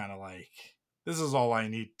and just kind of like, this is all I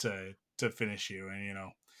need to finish you,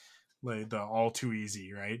 and like the all too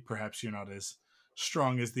easy, right? Perhaps you're not as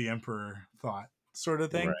strong as the Emperor thought, sort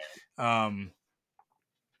of thing. Right. Um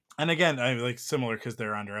and again, I like similar because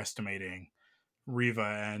they're underestimating Riva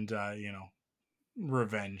and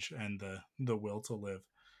revenge and the will to live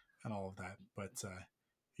and all of that. But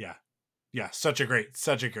yeah, yeah, such a great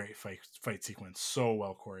fight sequence, so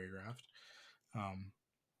well choreographed. Um,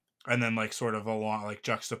 and then like sort of along like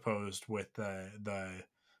juxtaposed with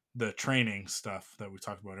the training stuff that we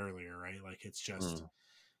talked about earlier, right? Like it's just Mm.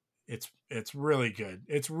 it's really good.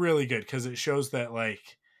 It's really good because it shows that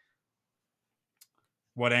like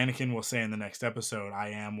what Anakin will say in the next episode, I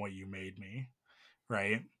am what you made me,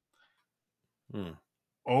 right? Mm.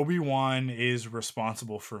 Obi-Wan is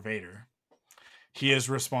responsible for Vader. He is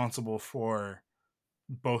responsible for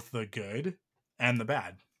both the good and the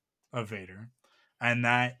bad of Vader. And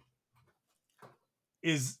that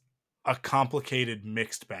is a complicated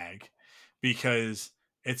mixed bag because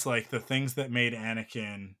it's like the things that made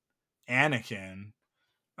Anakin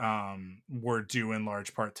were due in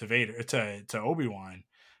large part to Vader to Obi-Wan,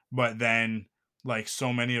 but then like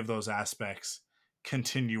so many of those aspects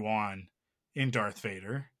continue on in Darth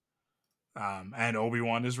Vader. And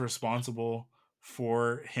Obi-Wan is responsible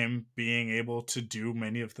for him being able to do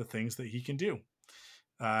many of the things that he can do.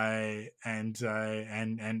 And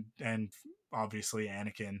obviously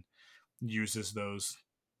Anakin uses those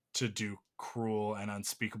to do cruel and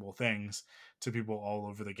unspeakable things to people all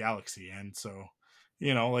over the galaxy. And so,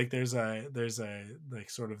 like there's a like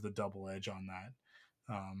sort of the double edge on that.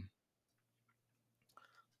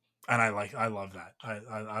 And I love that.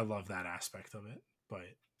 I love that aspect of it. But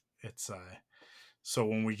it's so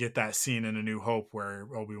when we get that scene in A New Hope where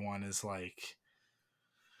Obi-Wan is like,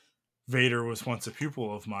 Vader was once a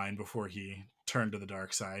pupil of mine before he turned to the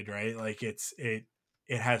dark side, right? Like it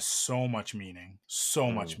has so much Mm.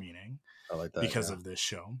 meaning I like that. because Yeah. of this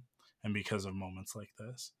show and because of moments like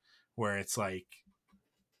this where it's like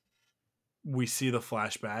we see the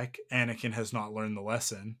flashback, Anakin has not learned the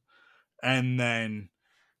lesson, and then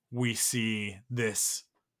we see this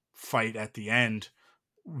fight at the end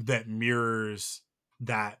that mirrors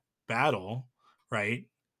that battle, right?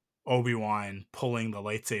 Obi-Wan pulling the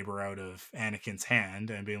lightsaber out of Anakin's hand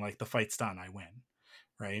and being like, the fight's done, I win,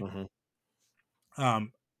 right? Hmm.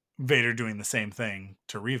 Um, Vader doing the same thing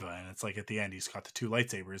to Riva, and it's like at the end he's got the two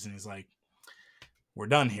lightsabers and he's like, we're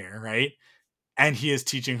done here, right? And he is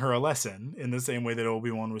teaching her a lesson in the same way that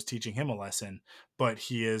Obi-Wan was teaching him a lesson, but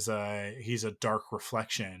he's a dark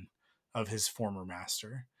reflection of his former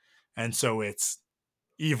master. And so it's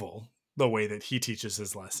evil the way that he teaches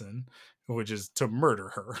his lesson, which is to murder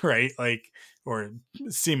her, right? Like, or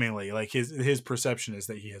seemingly like his perception is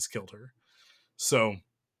that he has killed her. So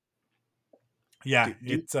yeah, Do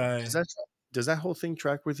it's does that whole thing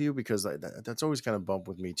track with you? Because that's always kind of bumped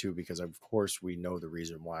with me too. Because of course we know the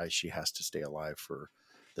reason why she has to stay alive for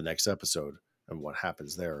the next episode and what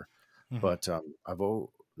happens there. mhm. But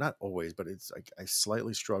not always, but it's like I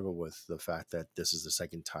slightly struggle with the fact that this is the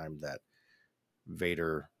second time that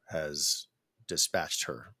Vader has dispatched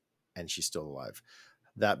her and she's still alive.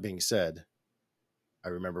 That being said, I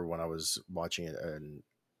remember when I was watching it and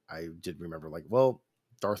I did remember like, well,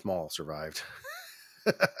 Darth Maul survived.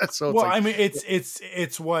 So it's Well, like, I mean,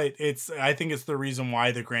 it's what it's. I think it's the reason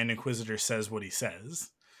why the Grand Inquisitor says what he says,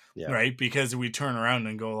 yeah. right? Because we turn around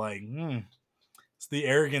and go like, it's the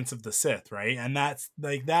arrogance of the Sith, right? And that's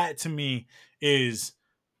like that to me is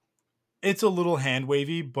it's a little hand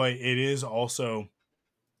wavy, but it is also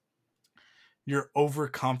your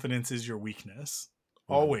overconfidence is your weakness,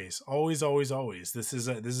 Mhm. Always. This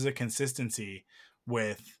is a consistency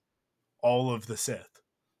with all of the Sith.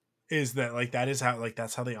 Is that like that is how like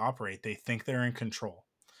that's how they operate. They think they're in control,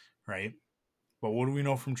 right? But what do we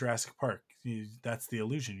know from Jurassic Park? That's the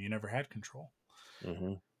illusion. You never had control,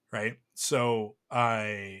 Mhm. right? So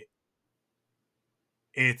I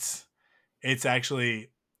it's it's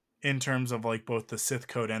actually in terms of like both the Sith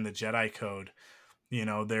code and the Jedi code,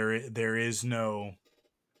 there is no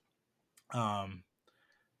um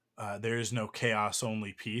there is no chaos,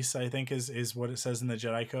 only peace, I think is what it says in the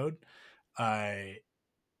Jedi code. I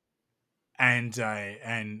and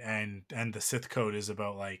the Sith code is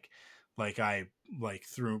about I like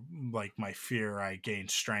through like my fear I gain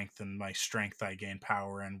strength, and my strength I gain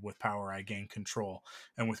power, and with power I gain control,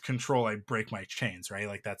 and with control I break my chains, right?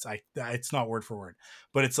 Like it's not word for word,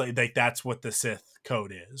 but it's like that's what the Sith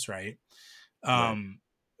code is, right? Right. um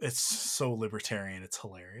it's so libertarian, it's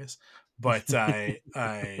hilarious. But I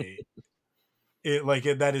it like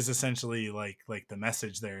it, that is essentially like the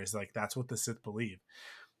message there is like that's what the Sith believe,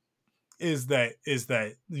 is that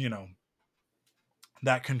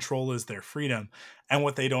that control is their freedom. And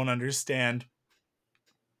what they don't understand,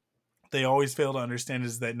 they always fail to understand,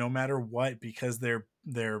 is that no matter what, because their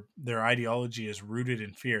ideology is rooted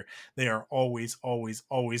in fear, they are always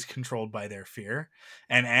controlled by their fear.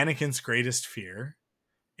 And Anakin's greatest fear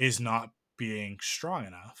is not being strong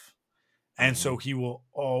enough, and so Mhm. he will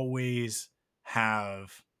always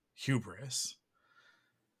have hubris.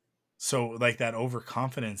 So like that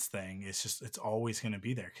overconfidence thing is just, it's always going to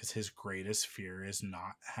be there, because his greatest fear is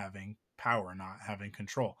not having power, not having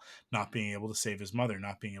control, not being able to save his mother,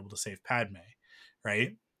 not being able to save Padme,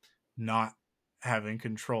 right? Not having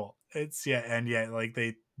control. It's yeah, and yet like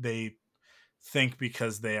they think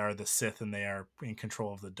because they are the Sith and they are in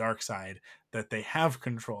control of the dark side that they have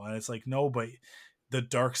control. And it's like, no, but the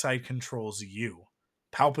dark side controls you.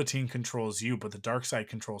 Palpatine controls you, but the dark side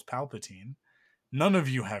controls Palpatine. None of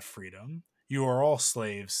you have freedom. You are all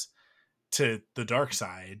slaves to the dark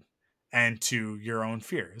side and to your own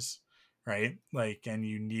fears, right? Like, and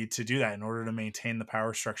you need to do that in order to maintain the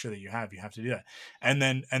power structure that you have. You have to do that. And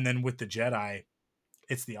then with the Jedi,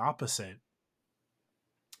 it's the opposite.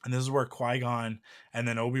 And this is where Qui-Gon and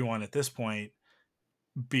then Obi-Wan at this point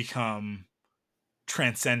become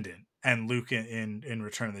transcendent, and Luke in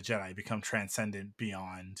Return of the Jedi become transcendent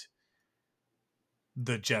beyond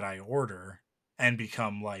the Jedi Order, and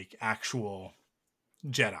become like actual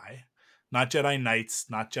Jedi, not Jedi Knights,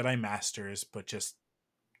 not Jedi Masters, but just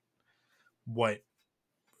what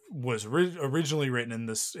was originally written in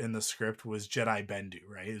the script was Jedi Bendu,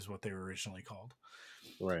 right? Is what they were originally called.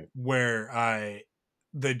 Right. Where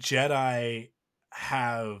the Jedi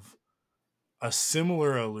have a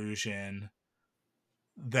similar illusion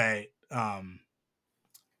that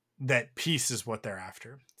that peace is what they're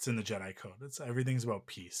after. It's in the Jedi code. It's everything's about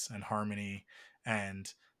peace and harmony,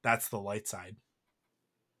 and that's the light side.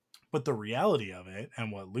 But the reality of it,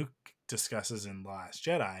 and what Luke discusses in The Last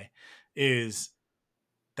Jedi, is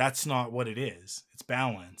that's not what it is. It's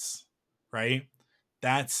balance, right?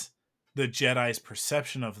 That's the Jedi's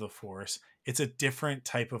perception of the Force. It's a different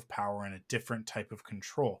type of power and a different type of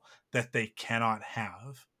control that they cannot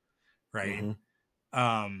have, right? Mhm.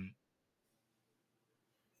 Um,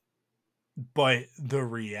 but the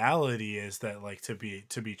reality is that like to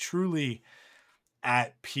be truly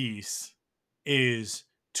at peace is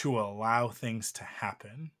to allow things to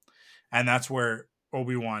happen. And that's where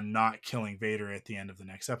Obi-Wan not killing Vader at the end of the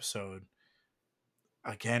next episode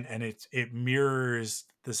again, and it mirrors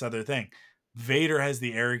this other thing. Vader has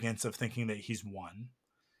the arrogance of thinking that he's won,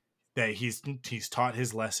 that he's taught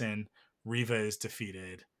his lesson. Reva is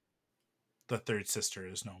defeated. The third sister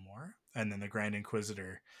is no more. And then the Grand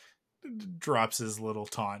Inquisitor drops his little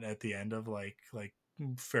taunt at the end of like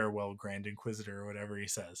farewell Grand Inquisitor or whatever he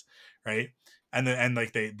says, right? And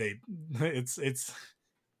like they it's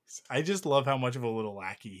I just love how much of a little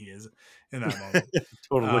lackey he is in that moment.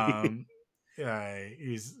 Totally. um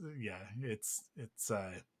he's yeah, it's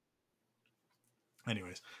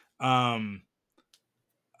anyways. um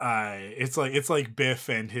it's like Biff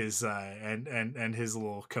and his and his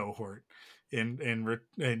little cohort in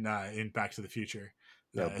Back to the Future,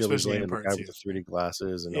 Yeah, Billy especially Zane in and the part guy with two. the 3D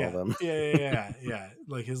glasses and all Yeah, them. yeah,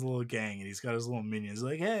 like his little gang, and he's got his little minions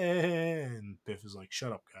like, hey, and Biff is like,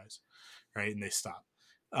 shut up guys, right? And they stop.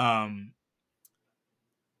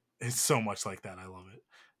 It's so much like that. I love it.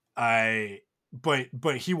 I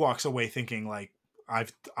but he walks away thinking like,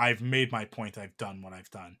 I've made my point. I've done what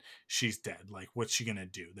I've done. She's dead. Like, what's she gonna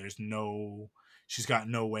do? She's got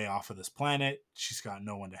no way off of this planet. She's got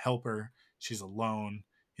no one to help her. She's alone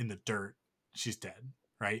in the dirt. She's dead.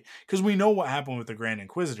 right? Because we know what happened with the Grand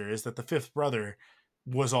Inquisitor is that the fifth brother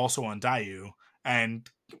was also on Dayu and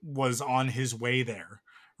was on his way there,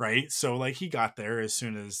 right? So like he got there as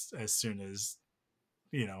soon as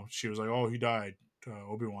she was like, oh, he died.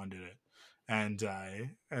 Obi-Wan did it, and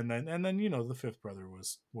then the fifth brother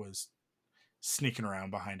was sneaking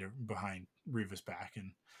around behind Reva's back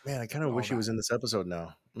and Man, I kind of all wish he that. was in this episode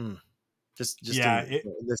now. Just Yeah, in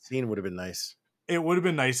this scene would have been nice. it would have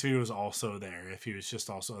been nice if he was also there, if he was just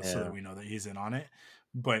also so that Yeah. we know that he's in on it.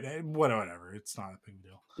 But whatever, it's not a big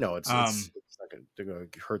deal. No, it's not going to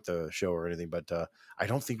hurt the show or anything, but I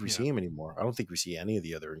don't think we Yeah, see him anymore. I don't think we see any of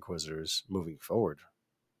the other Inquisitors moving forward.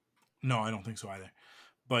 no, I don't think so either.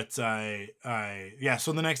 But yeah.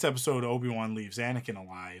 So the next episode, Obi-Wan leaves Anakin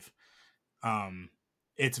alive.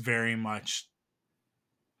 It's very much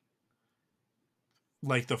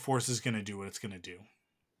like the Force is going to do what it's going to do,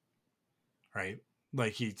 right?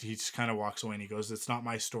 Like he just kind of walks away and he goes, "It's not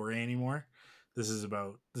my story anymore. This is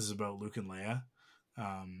about Luke and Leia."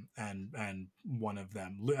 And one of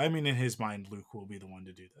them, I mean, in his mind, Luke will be the one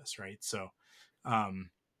to do this, right? So um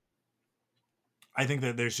I think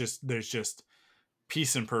that there's just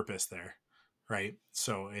peace and purpose there, right?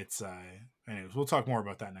 So it's anyways, we'll talk more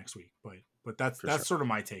about that next week, but that's For that's sure. sort of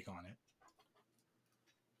my take on it.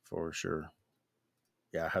 For sure.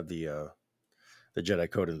 Yeah, I had the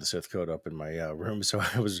Jedi Code and the Sith Code up in my room, so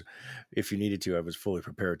I was, if you needed to, I was fully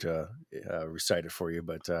prepared to recite it for you.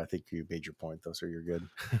 But I think you made your point, though, so you're good.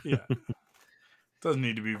 Yeah, doesn't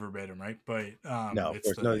need to be verbatim, right? But No, of it's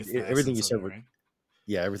course, the no. it's the Everything you essence of said it, would, right?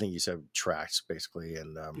 yeah, everything you said tracks basically,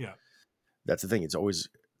 and Yeah, that's the thing. It's always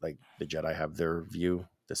like the Jedi have their view,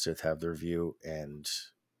 the Sith have their view, and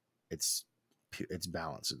it's it's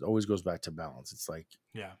balance. It always goes back to balance. It's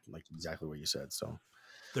yeah. like exactly what you said. So,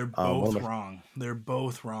 They're one of both my wrong. They're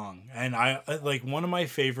both wrong. And like one of my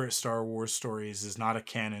favorite Star Wars stories is not a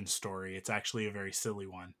canon story. It's actually a very silly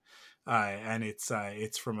one. And it's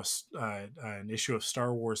from an issue of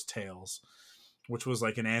Star Wars Tales, which was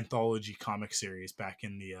like an anthology comic series back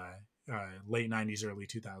in the late 90s, early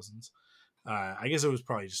 2000s. I guess it was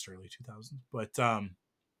probably just early 2000s. But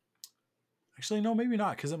actually, no, maybe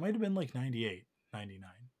not, because it might have been like 98, 99.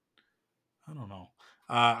 I don't know.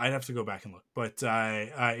 I'd have to go back and look, but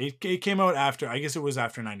it came out after. I guess it was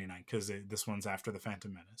after '99 because this one's after the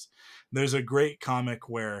Phantom Menace. There's a great comic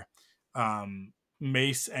where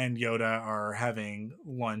Mace and Yoda are having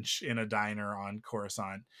lunch in a diner on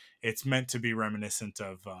Coruscant. It's meant to be reminiscent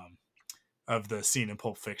of the scene in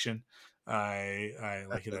Pulp Fiction. I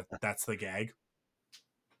like it. That's the gag,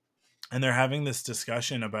 and they're having this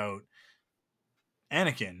discussion about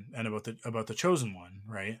Anakin and about the chosen one,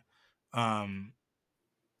 right? Um,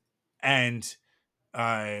 and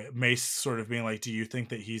Mace sort of being like, "Do you think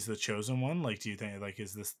that he's the chosen one? Like, do you think like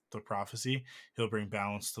is this the prophecy? He'll bring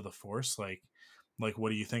balance to the Force. Like what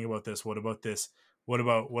do you think about this? What about this? What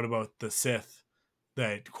about the Sith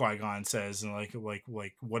that Qui-Gon says? And like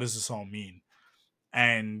what does this all mean?"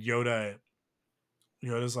 And Yoda's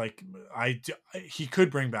like, he could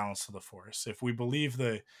bring balance to the Force if we believe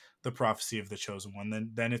the prophecy of the chosen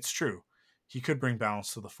one. Then it's true. He could bring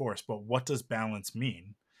balance to the Force, but what does balance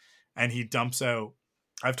mean? And he dumps out,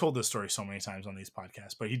 I've told this story so many times on these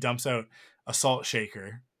podcasts, but he dumps out a salt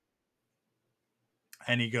shaker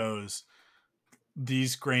and he goes,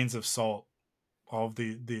 these grains of salt, all of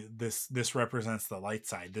this represents the light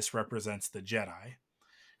side, this represents the Jedi,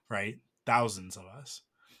 right? Thousands of us,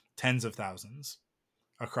 tens of thousands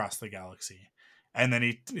across the galaxy. And then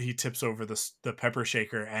he tips over the pepper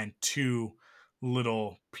shaker, and two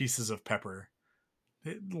little pieces of pepper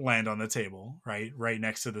land on the table, right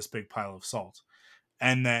next to this big pile of salt.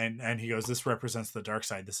 And he goes, this represents the dark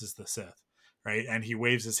side, this is the Sith, right? And he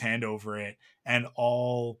waves his hand over it, and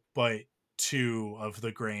all but two of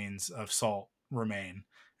the grains of salt remain,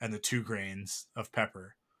 and the two grains of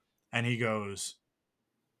pepper. And he goes,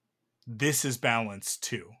 this is balance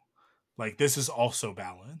too, like this is also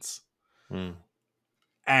balance. mm,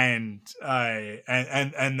 And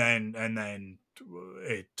then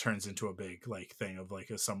it turns into a big like thing of like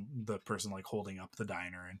the person like holding up the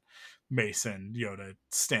diner, and Mace and Yoda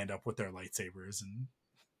stand up with their lightsabers, and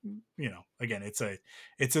again, it's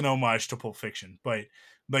an homage to Pulp Fiction, but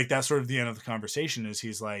like that's sort of the end of the conversation. Is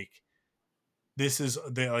he's like, this is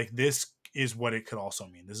what it could also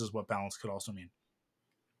mean. This is what balance could also mean,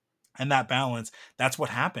 and that balance, that's what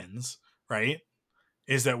happens, right?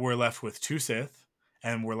 Is that we're left with two Sith,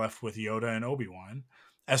 and we're left with Yoda and Obi-Wan,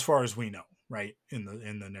 as far as we know, right? In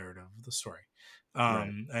the narrative of the story.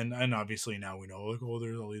 right. And obviously now we know, like, oh,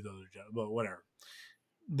 there's all these other Jedi, but whatever.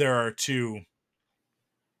 There are two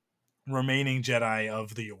remaining Jedi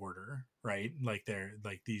of the Order, right? Like they're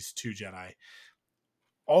like these two Jedi.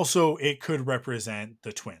 Also, it could represent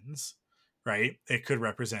the twins, right? It could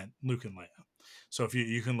represent Luke and Leia. So if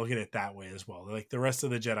you can look at it that way as well. Like the rest of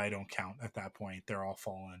the Jedi don't count at that point. They're all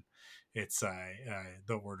fallen. It's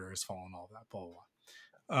the Order has fallen, all that, blah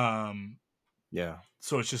blah blah. Yeah.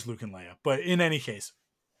 So it's just Luke and Leia. But in any case,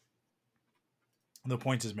 the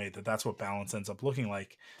point is made that that's what balance ends up looking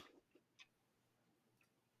like.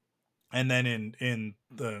 And then in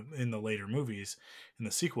the later movies, in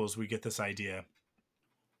the sequels, we get this idea: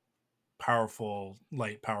 powerful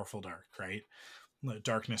light, powerful dark, right?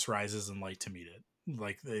 Darkness rises and light to meet it.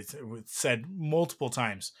 Like it's said multiple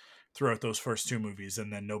times throughout those first two movies,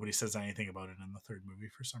 and then nobody says anything about it in the third movie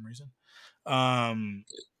for some reason.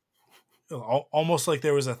 Almost like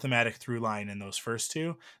there was a thematic through line in those first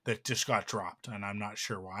two that just got dropped, and I'm not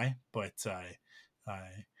sure why. But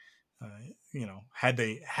you know, had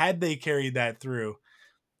they carried that through,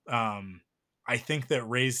 I think that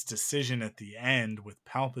Rey's decision at the end with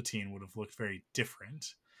Palpatine would have looked very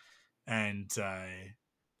different, and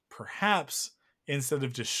perhaps instead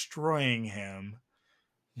of destroying him,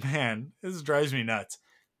 man, this drives me nuts.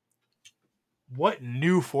 What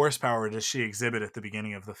new force power does she exhibit at the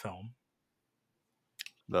beginning of the film?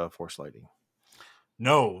 The Force lightning.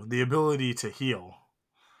 No, the ability to heal.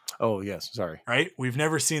 Oh yes, sorry. Right? We've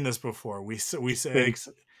never seen this before. We It's been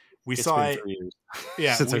saw it. 3 years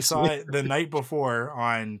Yeah, since we I've seen saw it. it the night before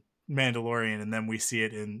on Mandalorian, and then we see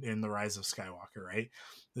it in the Rise of Skywalker. Right?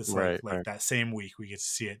 It's Right, like right. that same week we get to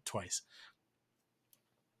see it twice.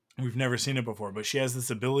 We've never seen it before, but she has this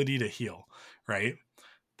ability to heal. Right?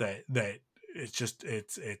 That it's just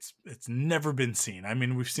it's never been seen. I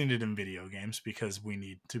mean, we've seen it in video games because we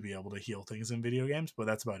need to be able to heal things in video games, but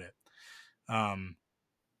that's about it.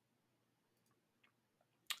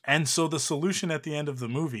 And so the solution at the end of the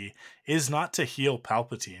movie is not to heal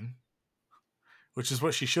Palpatine, which is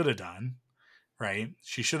what she should have done, right?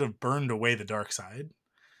 She should have burned away the dark side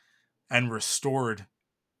and restored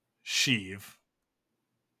Sheev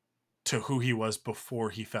to who he was before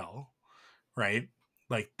he fell, right?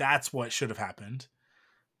 Like that's what should have happened.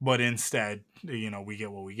 But instead, you know, we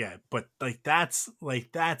get what we get. But that's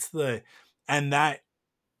the, and that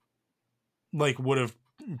like would have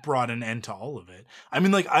brought an end to all of it. I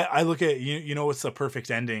mean, like I look at you know what's the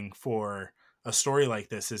perfect ending for a story like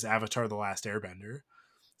this is Avatar: The Last Airbender.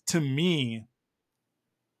 To me,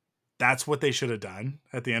 that's what they should have done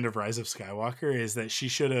at the end of Rise of Skywalker, is that she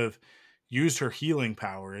should have used her healing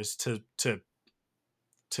powers to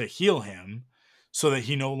heal him so that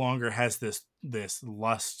he no longer has this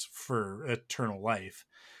lust for eternal life,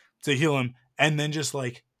 to heal him, and then just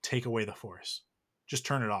like take away the force. Just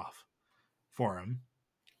turn it off for him.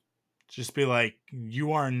 Just be like,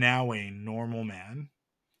 you are now a normal man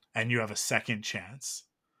and you have a second chance.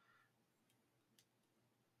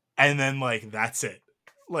 And then like that's it.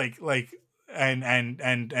 Like and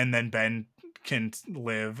then Ben can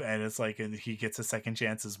live, and it's like, and he gets a second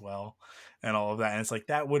chance as well, and all of that. And it's like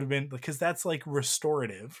that would have been, because that's like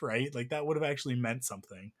restorative, right? Like that would have actually meant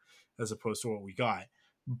something as opposed to what we got.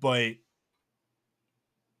 But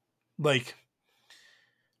like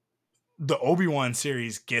the Obi-Wan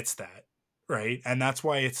series gets that, right? And that's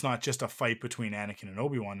why it's not just a fight between Anakin and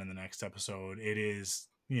Obi-Wan in the next episode. It is,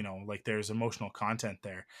 you know, like there's emotional content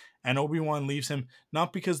there. And Obi-Wan leaves him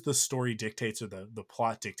not because the story dictates or the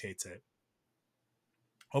plot dictates it.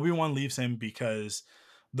 Obi-Wan leaves him because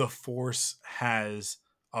the Force has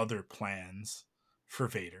other plans for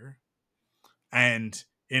Vader. And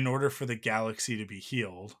in order for the galaxy to be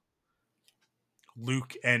healed,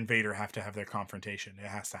 Luke and Vader have to have their confrontation. It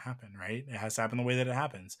has to happen, right? It has to happen the way that it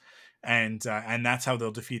happens, and that's how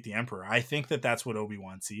they'll defeat the Emperor. I think that that's what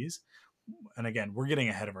Obi-Wan sees. And again, we're getting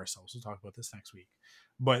ahead of ourselves. We'll talk about this next week,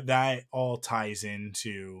 but that all ties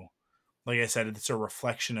into, like I said, it's a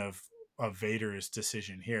reflection of Vader's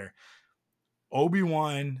decision here.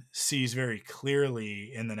 Obi-Wan sees very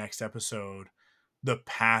clearly in the next episode the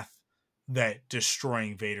path that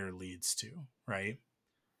destroying Vader leads to, right?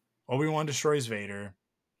 Obi-Wan destroys Vader.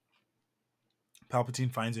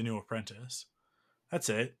 Palpatine finds a new apprentice. That's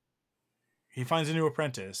it. He finds a new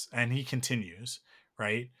apprentice and he continues,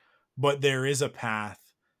 right? But there is a path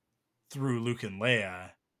through Luke and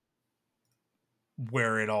Leia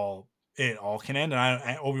where it all can end.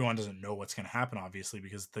 And Obi-Wan doesn't know what's going to happen, obviously,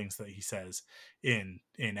 because things that he says in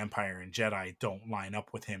Empire and Jedi don't line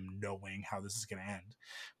up with him knowing how this is going to end.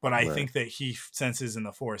 But I Right. think that he senses in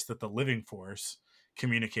the Force that the living Force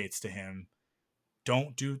communicates to him,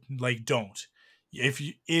 don't.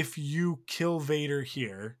 If you kill Vader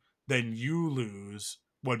here, then you lose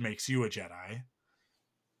what makes you a Jedi.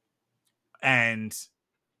 and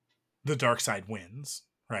the dark side wins,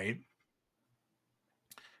 right?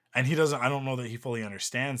 And he doesn't. I don't know that he fully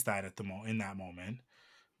understands that at the in that moment,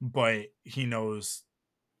 but he knows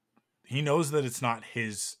that it's not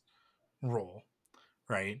his role,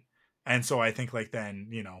 right? And so I think like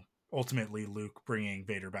then, ultimately Luke bringing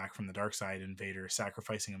Vader back from the dark side and Vader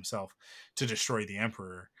sacrificing himself to destroy the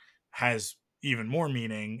Emperor has even more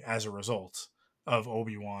meaning as a result of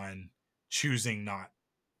Obi-Wan choosing not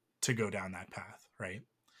to go down that path, right?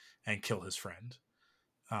 And kill his friend.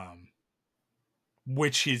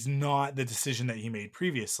 Which is not the decision that he made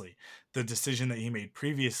previously. The decision that he made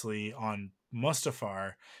previously on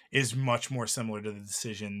Mustafar is much more similar to the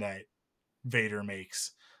decision that Vader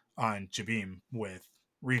makes on Jabim with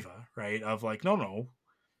Reva, right? Of like, no,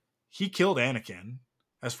 he killed Anakin.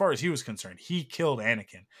 As far as he was concerned, he killed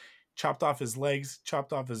Anakin. Chopped off his legs,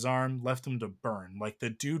 chopped off his arm, left him to burn. Like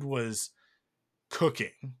the dude was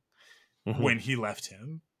cooking when he left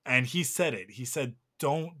him. And he said it. He said,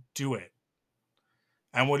 don't do it.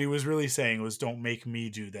 And what he was really saying was, don't make me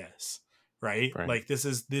do this. Right? Like this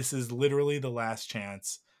is literally the last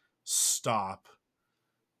chance. Stop.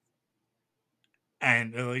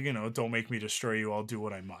 And don't make me destroy you. I'll do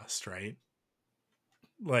what I must, right?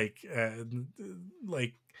 Like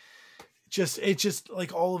just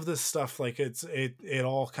like all of this stuff, like it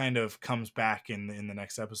all kind of comes back in the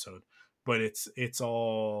next episode, but it's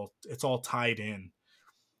all tied in.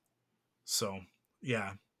 So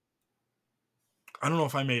yeah, I don't know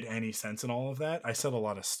if I made any sense in all of that. I said a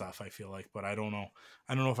lot of stuff, I feel like, but I don't know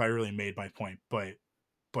if I really made my point. But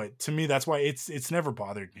to me, that's why it's never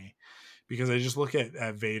bothered me, because I just look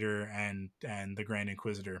at Vader and the Grand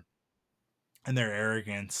Inquisitor and their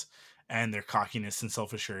arrogance and their cockiness and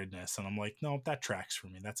self-assuredness, and I'm like, no, that tracks for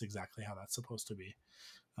me. That's exactly how that's supposed to be.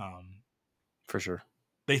 For sure.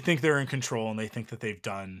 They think they're in control, and they think that they've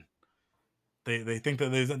done. They think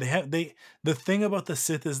that they have the thing about the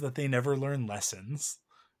Sith is that they never learn lessons,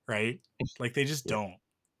 right? Like they just don't.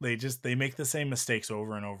 They make the same mistakes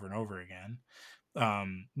over and over and over again.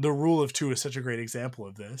 The rule of two is such a great example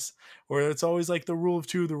of this, where it's always like the rule of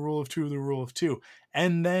two, the rule of two, the rule of two.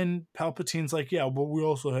 And then Palpatine's like, yeah, but we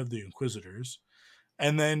also have the Inquisitors.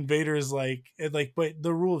 And then Vader is like, but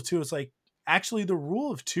the rule of two is like, actually the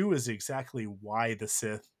rule of two is exactly why the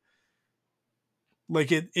Sith,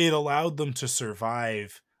 like it allowed them to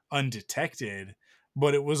survive undetected,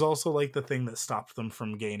 but it was also like the thing that stopped them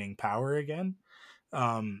from gaining power again.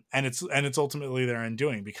 And it's ultimately their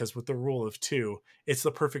undoing, because with the rule of two, it's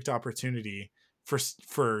the perfect opportunity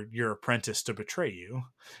for your apprentice to betray you,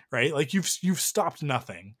 right? Like you've stopped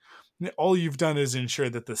nothing. All you've done is ensure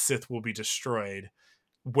that the Sith will be destroyed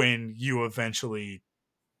when you eventually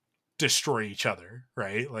destroy each other,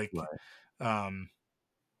 right? Like,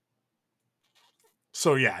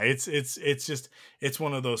 so yeah, it's just it's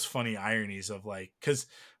one of those funny ironies of like, because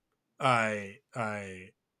I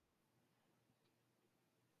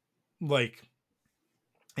like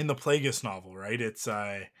in the Plagueis novel, right? It's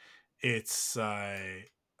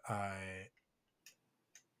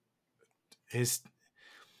his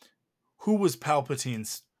who was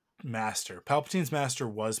Palpatine's master? Palpatine's master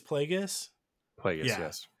was Plagueis. Plagueis,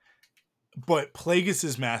 yes. But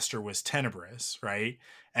Plagueis's master was Tenebris, right?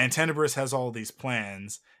 And Tenebris has all these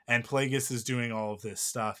plans, and Plagueis is doing all of this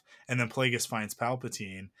stuff, and then Plagueis finds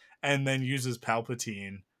Palpatine, and then uses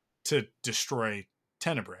Palpatine to destroy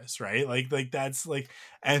Tenebris, right? Like that's like,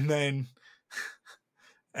 and then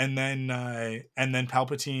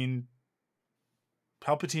Palpatine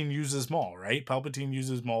uses Maul, right? Palpatine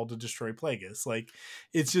uses Maul to destroy Plagueis. Like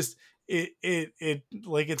it's just it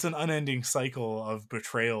like it's an unending cycle of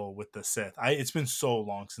betrayal with the Sith. It's been so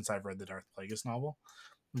long since I've read the Darth Plagueis novel.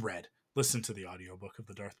 Listen to the audiobook of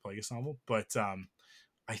the Darth Plagueis novel, but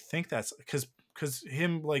I think that's because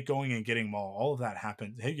him like going and getting Maul, all of that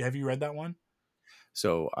happened. Hey, have you read that one?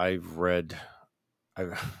 So I've read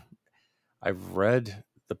the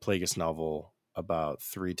Plagueis novel about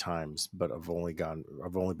 3 times, but I've only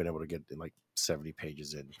been able to get like 70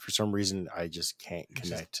 pages in. For some reason, I just can't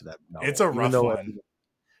connect to that novel. It's a rough one.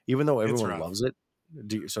 Even though everyone loves it.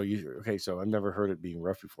 So I've never heard it being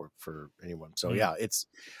rough before for anyone. So yeah, it's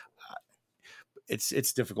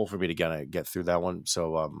difficult for me to kind of get through that one.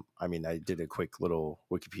 So I mean, I did a quick little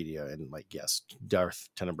Wikipedia, and like, yes, Darth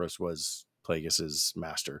Tenebris was Plagueis's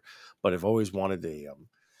master, but I've always wanted a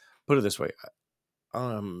put it this way.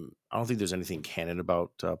 I don't think there's anything canon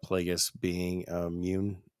about Plagueis being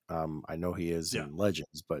immune. I know he is in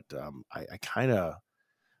Legends, but I kind of,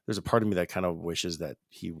 there's a part of me that kind of wishes that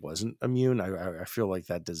he wasn't immune. I feel like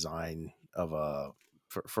that design of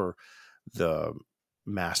for the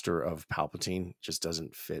master of Palpatine just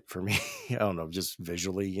doesn't fit for me. I don't know, just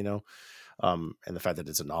visually, and the fact that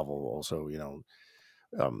it's a novel also,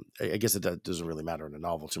 I guess that doesn't really matter in a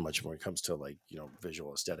novel too much when it comes to like,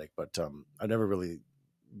 visual aesthetic, but I never really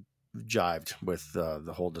jived with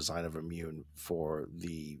the whole design of Immune for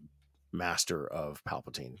the master of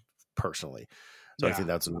Palpatine personally. So I Yeah. think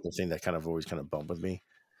that's another thing that kind of always kind of bumped with me.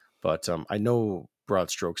 But I know broad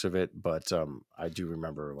strokes of it, but I do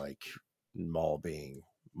remember like Maul being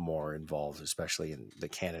more involved, especially in the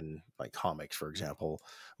canon, like comics, for example,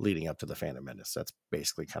 leading up to the Phantom Menace. That's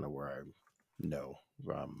basically kind of where I know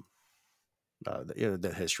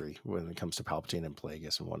the history when it comes to Palpatine and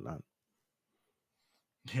Plagueis and whatnot.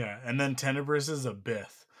 Yeah. And then Tenebris is a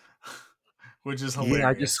Bith, which is Yeah,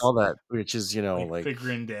 I just hilarious. saw that, which is Like like, the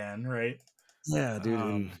Grindan, right? yeah, dude,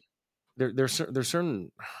 and Um, there's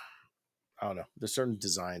certain, I don't know, there's certain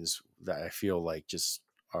designs that I feel like just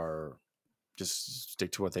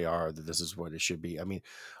stick to what they are. That this is what it should be. I mean,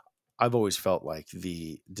 I've always felt like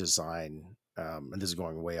the design, and this is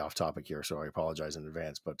going way off topic here, so I apologize in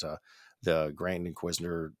advance. But the Grand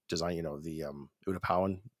Inquisitor design, the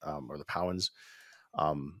Utapowan, or the Powans,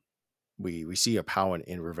 um, we see a Powan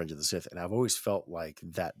in Revenge of the Sith, and I've always felt like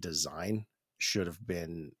that design should have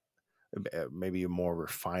been maybe a more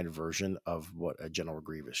refined version of what a General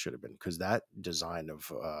Grievous should have been, because that design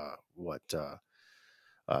of what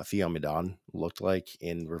Theomedon looked like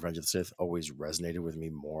in Revenge of the Sith always resonated with me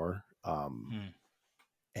more. hmm.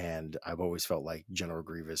 And I've always felt like General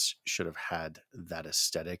Grievous should have had that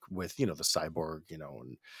aesthetic with, the cyborg,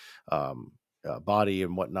 and body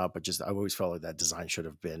and whatnot. But just I've always felt like that design should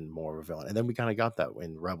have been more of a villain. And then we kind of got that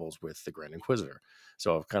in Rebels with the Grand Inquisitor.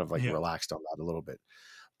 So I've kind of like Yeah. relaxed on that a little bit.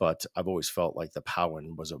 But I've always felt like the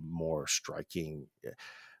Powan was a more striking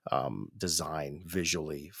design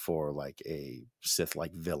visually for like a Sith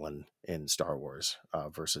like villain in Star Wars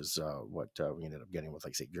versus what we ended up getting with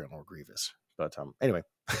like say General Grievous. But anyway,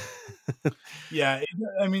 Yeah,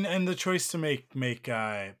 I mean, and the choice to make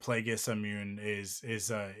Plagueis immune is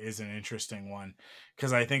an interesting one,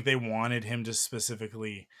 because I think they wanted him to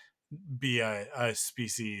specifically be a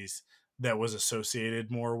species that was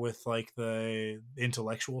associated more with like the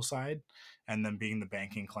intellectual side, and then being the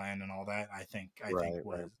banking clan and all that. I think right,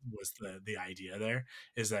 right, was the idea there,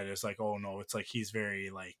 is that it's like, oh no, it's like he's very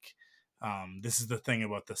like, this is the thing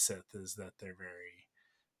about the Sith, is that they're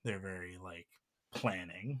very like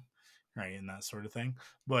planning, right, and that sort of thing.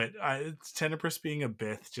 But it's Tenebris being a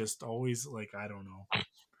Bith, just always like, I don't know,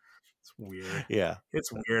 it's weird. yeah,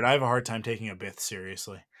 It's weird. I have a hard time taking a Bith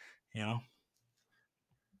seriously, you know.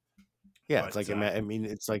 yeah. It's But like I mean,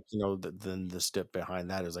 it's like then the step behind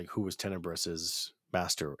that is like who was Tenebris's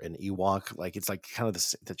master, an Ewok? Like it's like kind of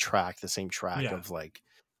the same track yeah, of like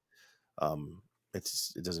um, it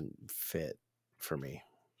doesn't fit for me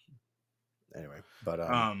anyway. But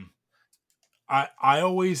um, I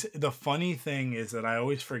always, the funny thing is that I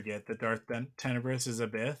always forget that Tenebris is a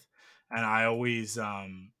Bith, and I always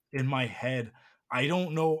in my head, I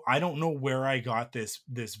don't know where I got this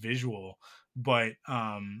visual, but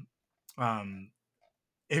um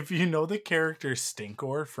if you know the character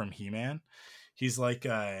Stinkor from He-Man, he's like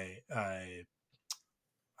a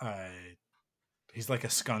he's like a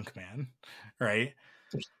skunk man, right?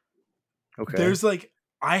 okay, There's like,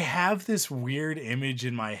 I have this weird image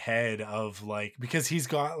in my head of like, because he's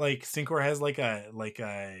got like, Stinkor has like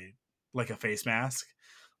a face mask,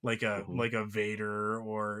 like a hmm, like a Vader,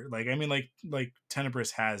 or like, I mean, like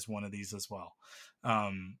Tenebris has one of these as well.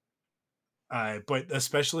 Um but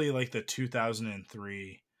especially like the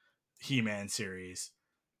 2003 He-Man series.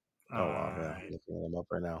 oh wow, yeah, Uh I'm looking them up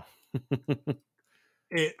right now.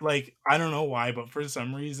 it, like, I don't know why, but for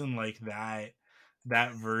some reason, like that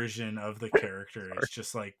version of the character is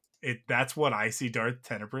just like, it, that's what I see Darth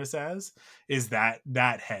Tenebris as, is that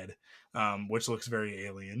head, which looks very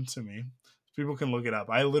alien to me. People can look it up.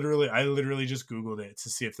 I literally just googled it to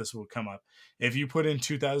see if this would come up. If you put in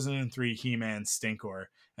 2003 He-Man Stinkor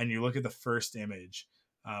and you look at the first image,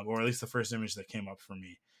 or at least the first image that came up for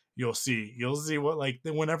me, you'll see what, like,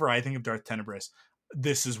 whenever I think of Darth Tenebris,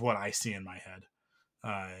 this is what I see in my head.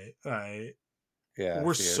 I Yeah, I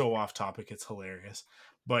We're see it. so off topic, it's hilarious.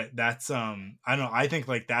 But that's, I don't know, I think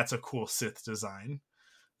like that's a cool Sith design,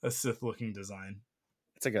 a Sith looking design.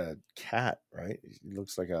 It's like a cat, right? It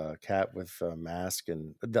looks like a cat with a mask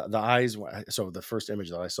and the eyes. So the first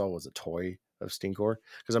image that I saw was a toy of Stinkor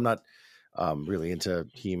because I'm not really into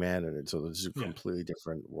He-Man, and so this is a Yeah. completely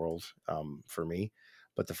different world for me.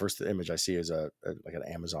 But the first image I see is a like an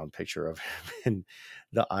Amazon picture of him, and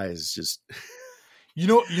the eyes just You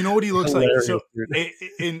know what he looks like. So hilarious, dude.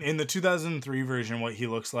 in the 2003 version, what he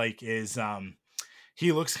looks like is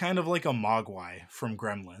he looks kind of like a Mogwai from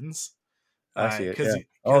Gremlins. I see it. Because Yeah.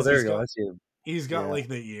 Oh, there he's you go. got I see it. he's got Yeah. like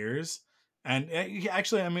the ears, and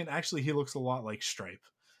actually he looks a lot like Stripe,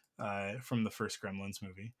 from the first Gremlins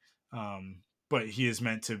movie. But he is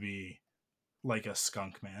meant to be like a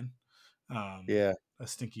skunk man, Yeah. a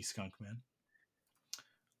stinky skunk man.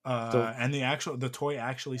 So And the toy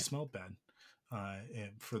actually smelled bad.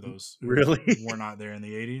 For those who really, were not there in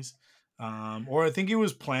the 80s. Or I think it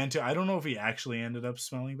was planned to. I don't know if he actually ended up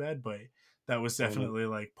smelling bad, but that was oh, no. definitely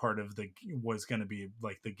like part of was going to be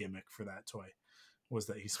like the gimmick for that toy, was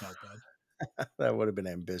that he smelled bad. That would have been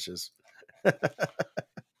ambitious.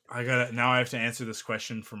 Now I have to answer this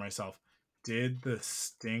question for myself. Did the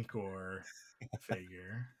Stinkor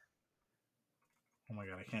figure, oh my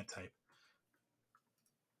god, I can't type,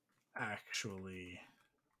 actually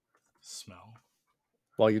smell?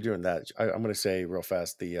 While you're doing that, I'm going to say real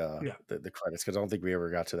fast the Yeah. the credits, because I don't think we ever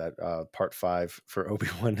got to that. Part 5 for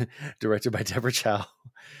Obi-Wan, directed by Deborah Chow.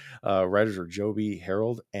 Writers are Joby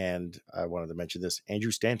Harold, and I wanted to mention this,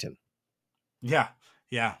 Andrew Stanton, Yeah.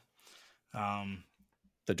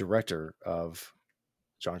 the director of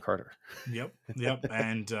John Carter. Yep,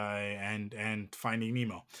 and Finding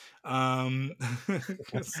Nemo.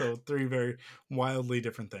 So 3 very wildly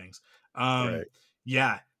different things. Right.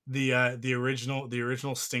 Yeah, the original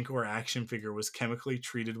Stinkor action figure was chemically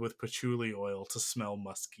treated with patchouli oil to smell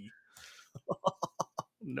musky.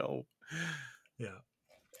 No. Yeah.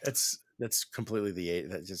 That's completely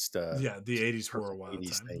that just Yeah, the 80s were a perfect wild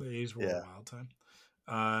 80s time. thing. The 80s were Yeah. a wild time.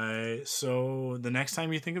 So the next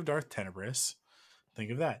time you think of Darth Tenebris,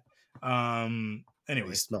 think of that. He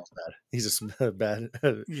Anyway, smells bad. He's a bad.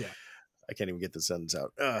 yeah. I can't even get the sentence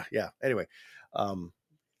out. Yeah. Anyway,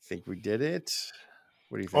 think we did it.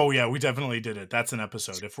 What do you think? Oh yeah, we definitely did it. That's an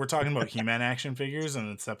episode. If we're talking about He-Man action figures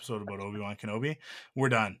and it's episode about Obi-Wan Kenobi, we're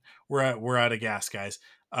done. We're out of gas, guys.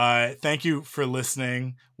 Thank you for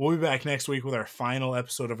listening. We'll be back next week with our final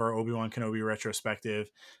episode of our Obi-Wan Kenobi retrospective.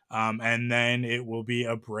 And then it will be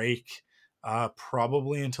a break,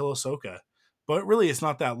 probably until Ahsoka. But really it's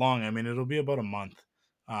not that long. I mean, it'll be about a month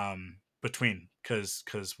between, because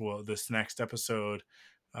this next episode,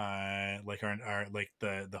 like our like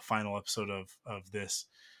the final episode of this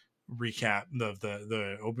recap of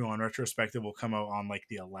the Obi-Wan retrospective will come out on like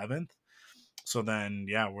the 11th. So then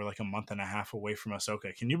we're like a month and a half away from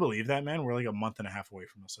Ahsoka. Can you believe that, man? We're like a month and a half away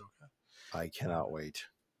from Ahsoka. I cannot wait.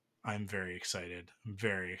 I'm very excited.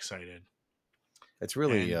 It's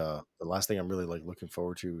really the last thing I'm really like looking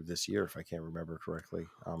forward to this year, if I can't remember correctly.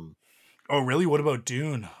 Oh really? What about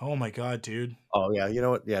Dune? Oh my god, dude. Oh yeah, you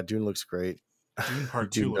know what? Yeah, Dune looks great. Dune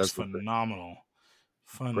Part 2 Dune looks does look great. phenomenal.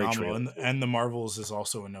 Great trailer. And the Marvels is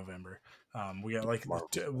also in November. We got like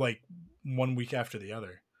like 1 week after the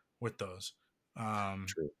other with those.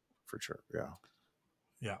 True, for sure.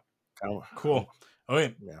 Yeah. Oh, Cool.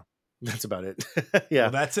 Okay. Yeah, that's about it. Yeah.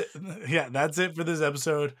 Well, that's it. Yeah, that's it for this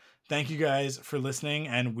episode. Thank you guys for listening,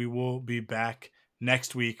 and we will be back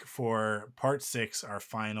next week for part 6, our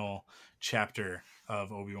final chapter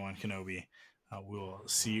of Obi-Wan Kenobi. We will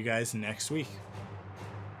see you guys next week.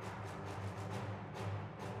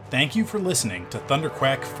 Thank you for listening to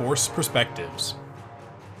Thunderquack Force Perspectives.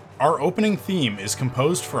 Our opening theme is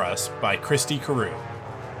composed for us by Christy Carew.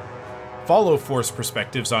 Follow Force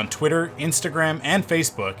Perspectives on Twitter, Instagram, and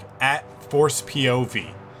Facebook at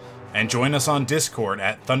ForcePOV. And join us on Discord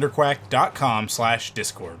at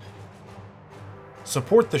thunderquack.com/Discord.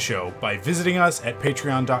 Support the show by visiting us at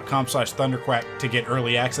patreon.com/thunderquack to get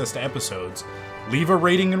early access to episodes, leave a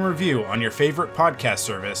rating and review on your favorite podcast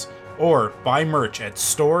service, or buy merch at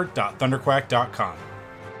store.thunderquack.com.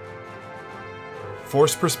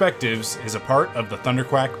 Force Perspectives is a part of the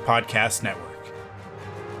Thunderquack Podcast Network.